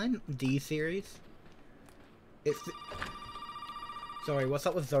Yu-Gi-Oh line? D series? It's... Sorry, what's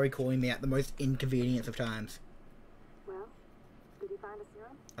up with Zoe calling me at the most inconvenience of times? Well, did you find a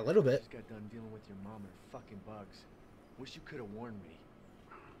serum? A little bit. Just got done dealing with your mom and her fucking bugs. Wish you could have warned me.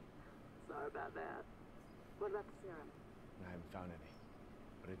 Sorry about that. What about the serum? I haven't found any,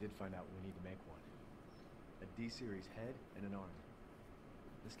 but I did find out we need to make one. A D-series head and an arm.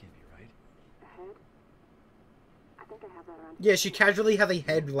 This can't be right. A head? I think I have that around. Yeah, she casually has a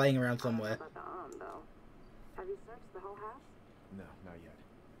head laying around somewhere. I don't know about the arm, though. Have you searched the whole house? No, not yet.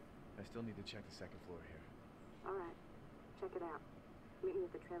 I still need to check the second floor here. All right, check it out. Meet me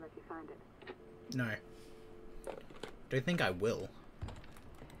at the trailer if you find it. No. Don't think I will.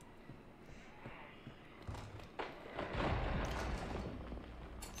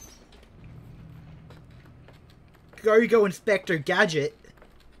 Go, Inspector Gadget.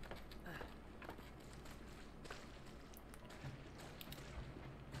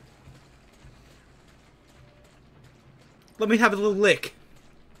 Let me have a little lick.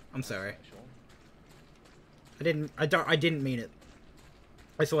 I'm sorry. I didn't mean it.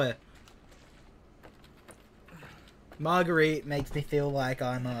 I swear. Marguerite makes me feel like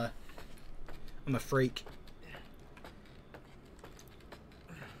I'm a freak.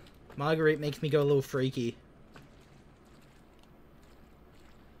 Marguerite makes me go a little freaky.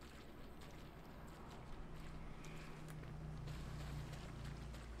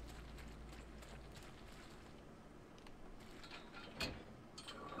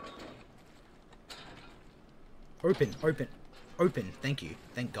 Open, open, open. Thank you.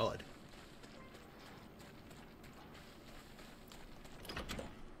 Thank God.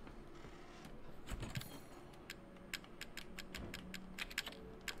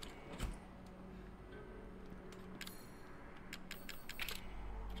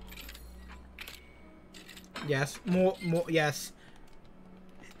 Yes, more, yes.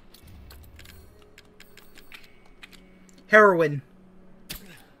 Heroin.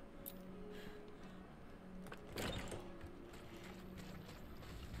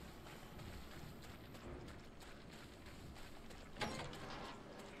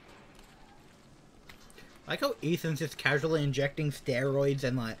 I like how Ethan's just casually injecting steroids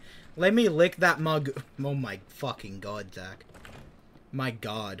and like, let me lick that mug. Oh my fucking God, Zach. My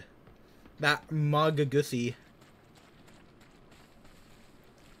God. That mug gussy.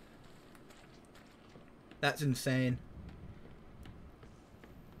 That's insane.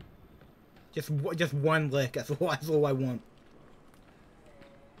 Just one lick. That's all I want.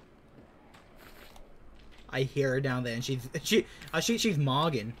 I hear her down there, and she's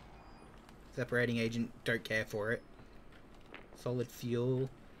Morgan. Separating agent. Don't care for it. Solid fuel.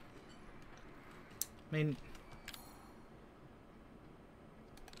 I mean,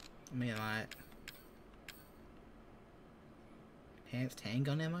 like, enhanced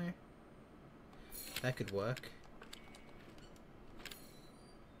handgun ammo. That could work.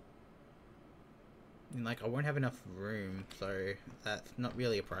 I mean, like, I won't have enough room, so that's not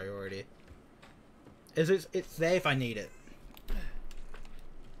really a priority. It's there if I need it.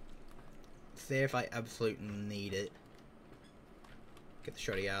 there if I absolutely need it. Get the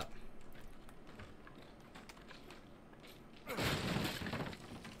shotty out.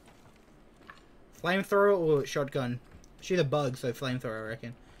 Flamethrower or shotgun? She's a bug, so flamethrower, I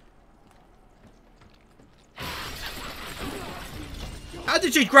reckon. How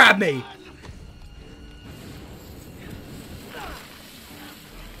did she grab me?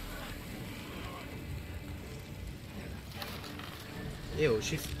 Ew,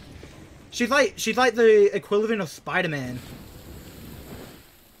 she's like the equivalent of Spider-Man.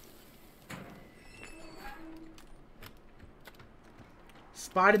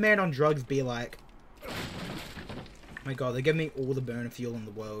 Spider-Man on drugs be like. Oh my god, they give me all the burner fuel in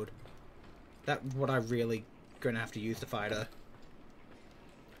the world. That's what I really gonna have to use to fight her.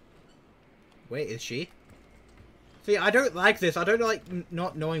 Where is she? See, I don't like this. I don't like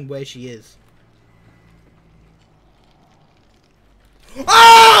not knowing where she is.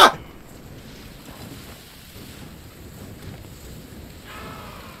 Ah!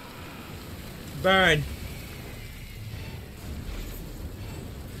 Burn.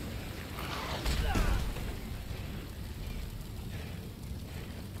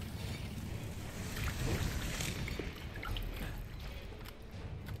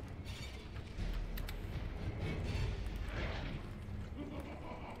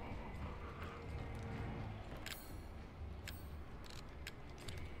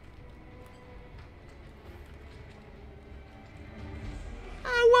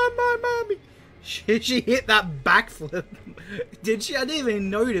 She hit that backflip. Did she? I didn't even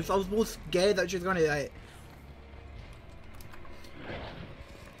notice. I was more scared that she was gonna like.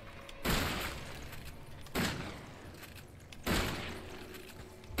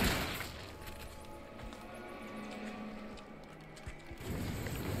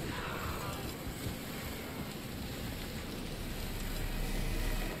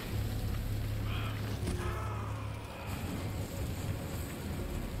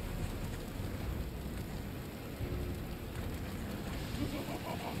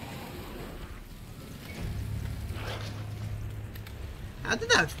 How did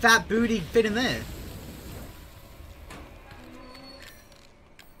that fat booty fit in there?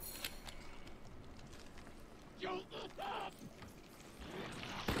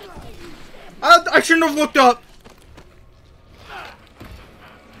 I shouldn't have looked up!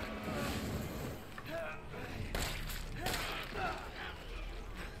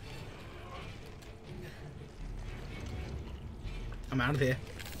 I'm out of here.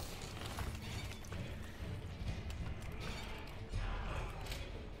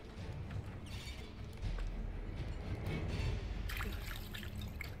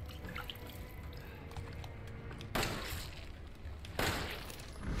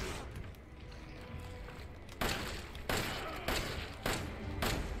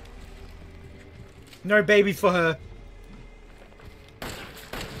 No babies for her.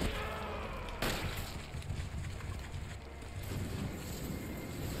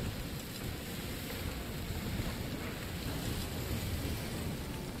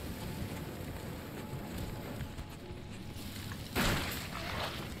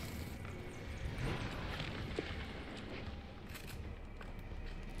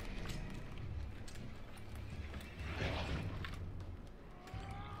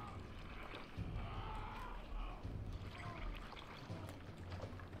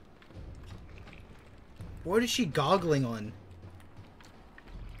 What is she goggling on?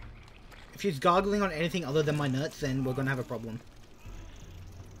 If she's goggling on anything other than my nuts, then we're gonna have a problem.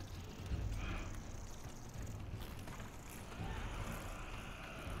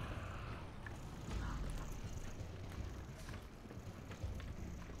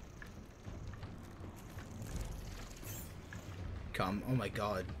 Come, oh my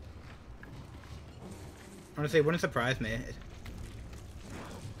god. Honestly, it wouldn't surprise me.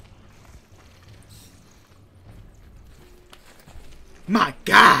 My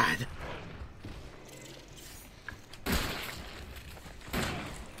god!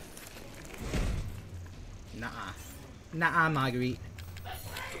 Nuh-uh. Nuh-uh, Marguerite.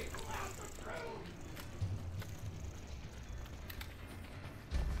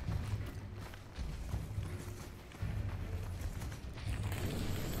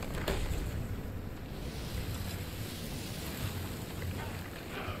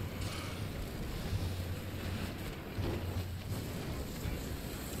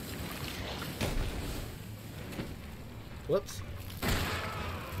 Whoops.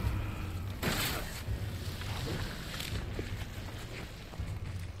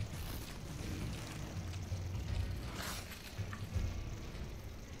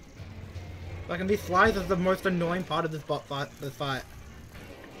 Like, and these flies are the most annoying part of this fight.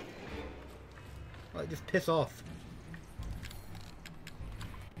 Just piss off.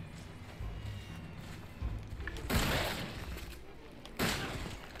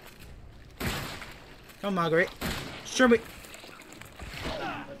 Come on, Margaret. Show me.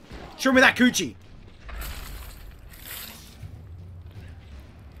 Show me that coochie.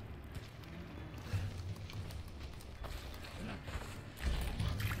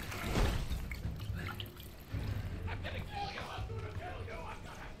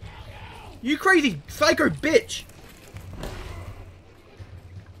 You crazy psycho bitch!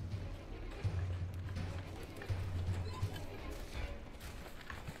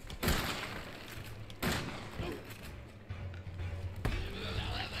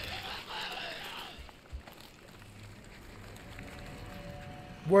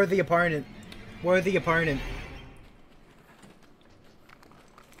 Worthy opponent. Worthy opponent.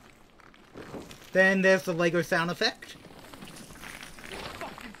 Then there's the Lego sound effect.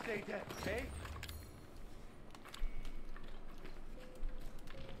 Fucking stay dead, okay?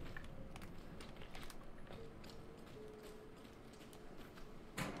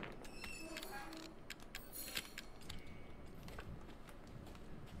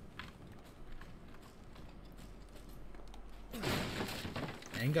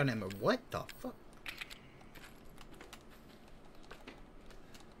 Handgun ammo. What the fuck?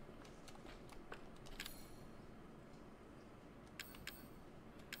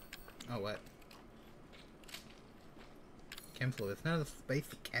 Oh, what? Chem fluid. There's not enough space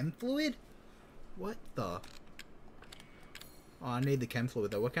for chem fluid? What the? Oh, I need the chem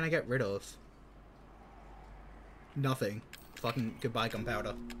fluid though. What can I get rid of? Nothing. Fucking goodbye,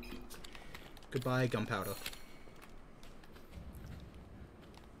 gunpowder. Goodbye, gunpowder.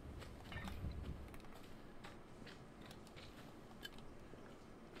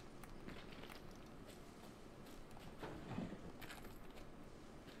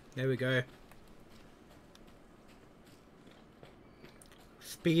 There we go.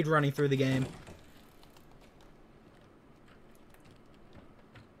 Speed running through the game.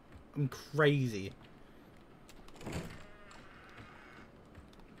 I'm crazy.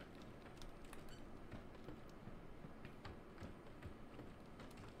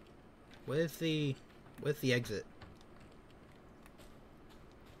 Where's the exit?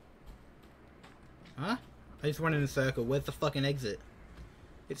 Huh? I just went in a circle. Where's the fucking exit?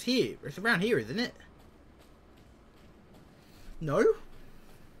 It's here. It's around here, isn't it? No?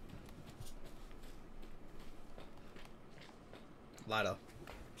 Ladder.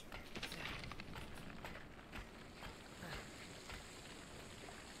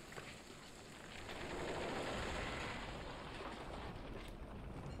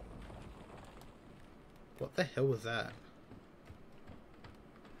 What the hell was that?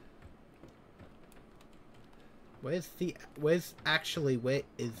 Where is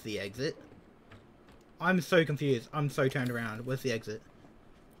the exit? I'm so confused. I'm so turned around. Where's the exit?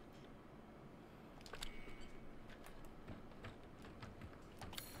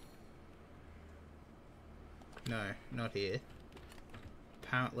 No, not here.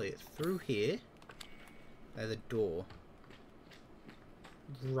 Apparently it's through here. There's a door.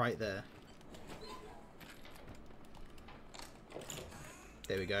 Right there.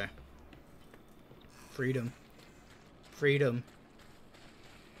 There we go. Freedom. Freedom.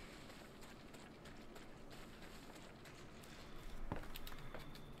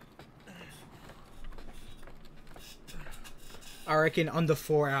 I reckon under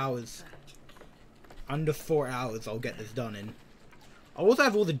 4 hours. Under 4 hours I'll get this done in. I also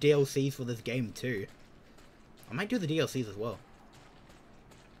have all the DLCs for this game too. I might do the DLCs as well.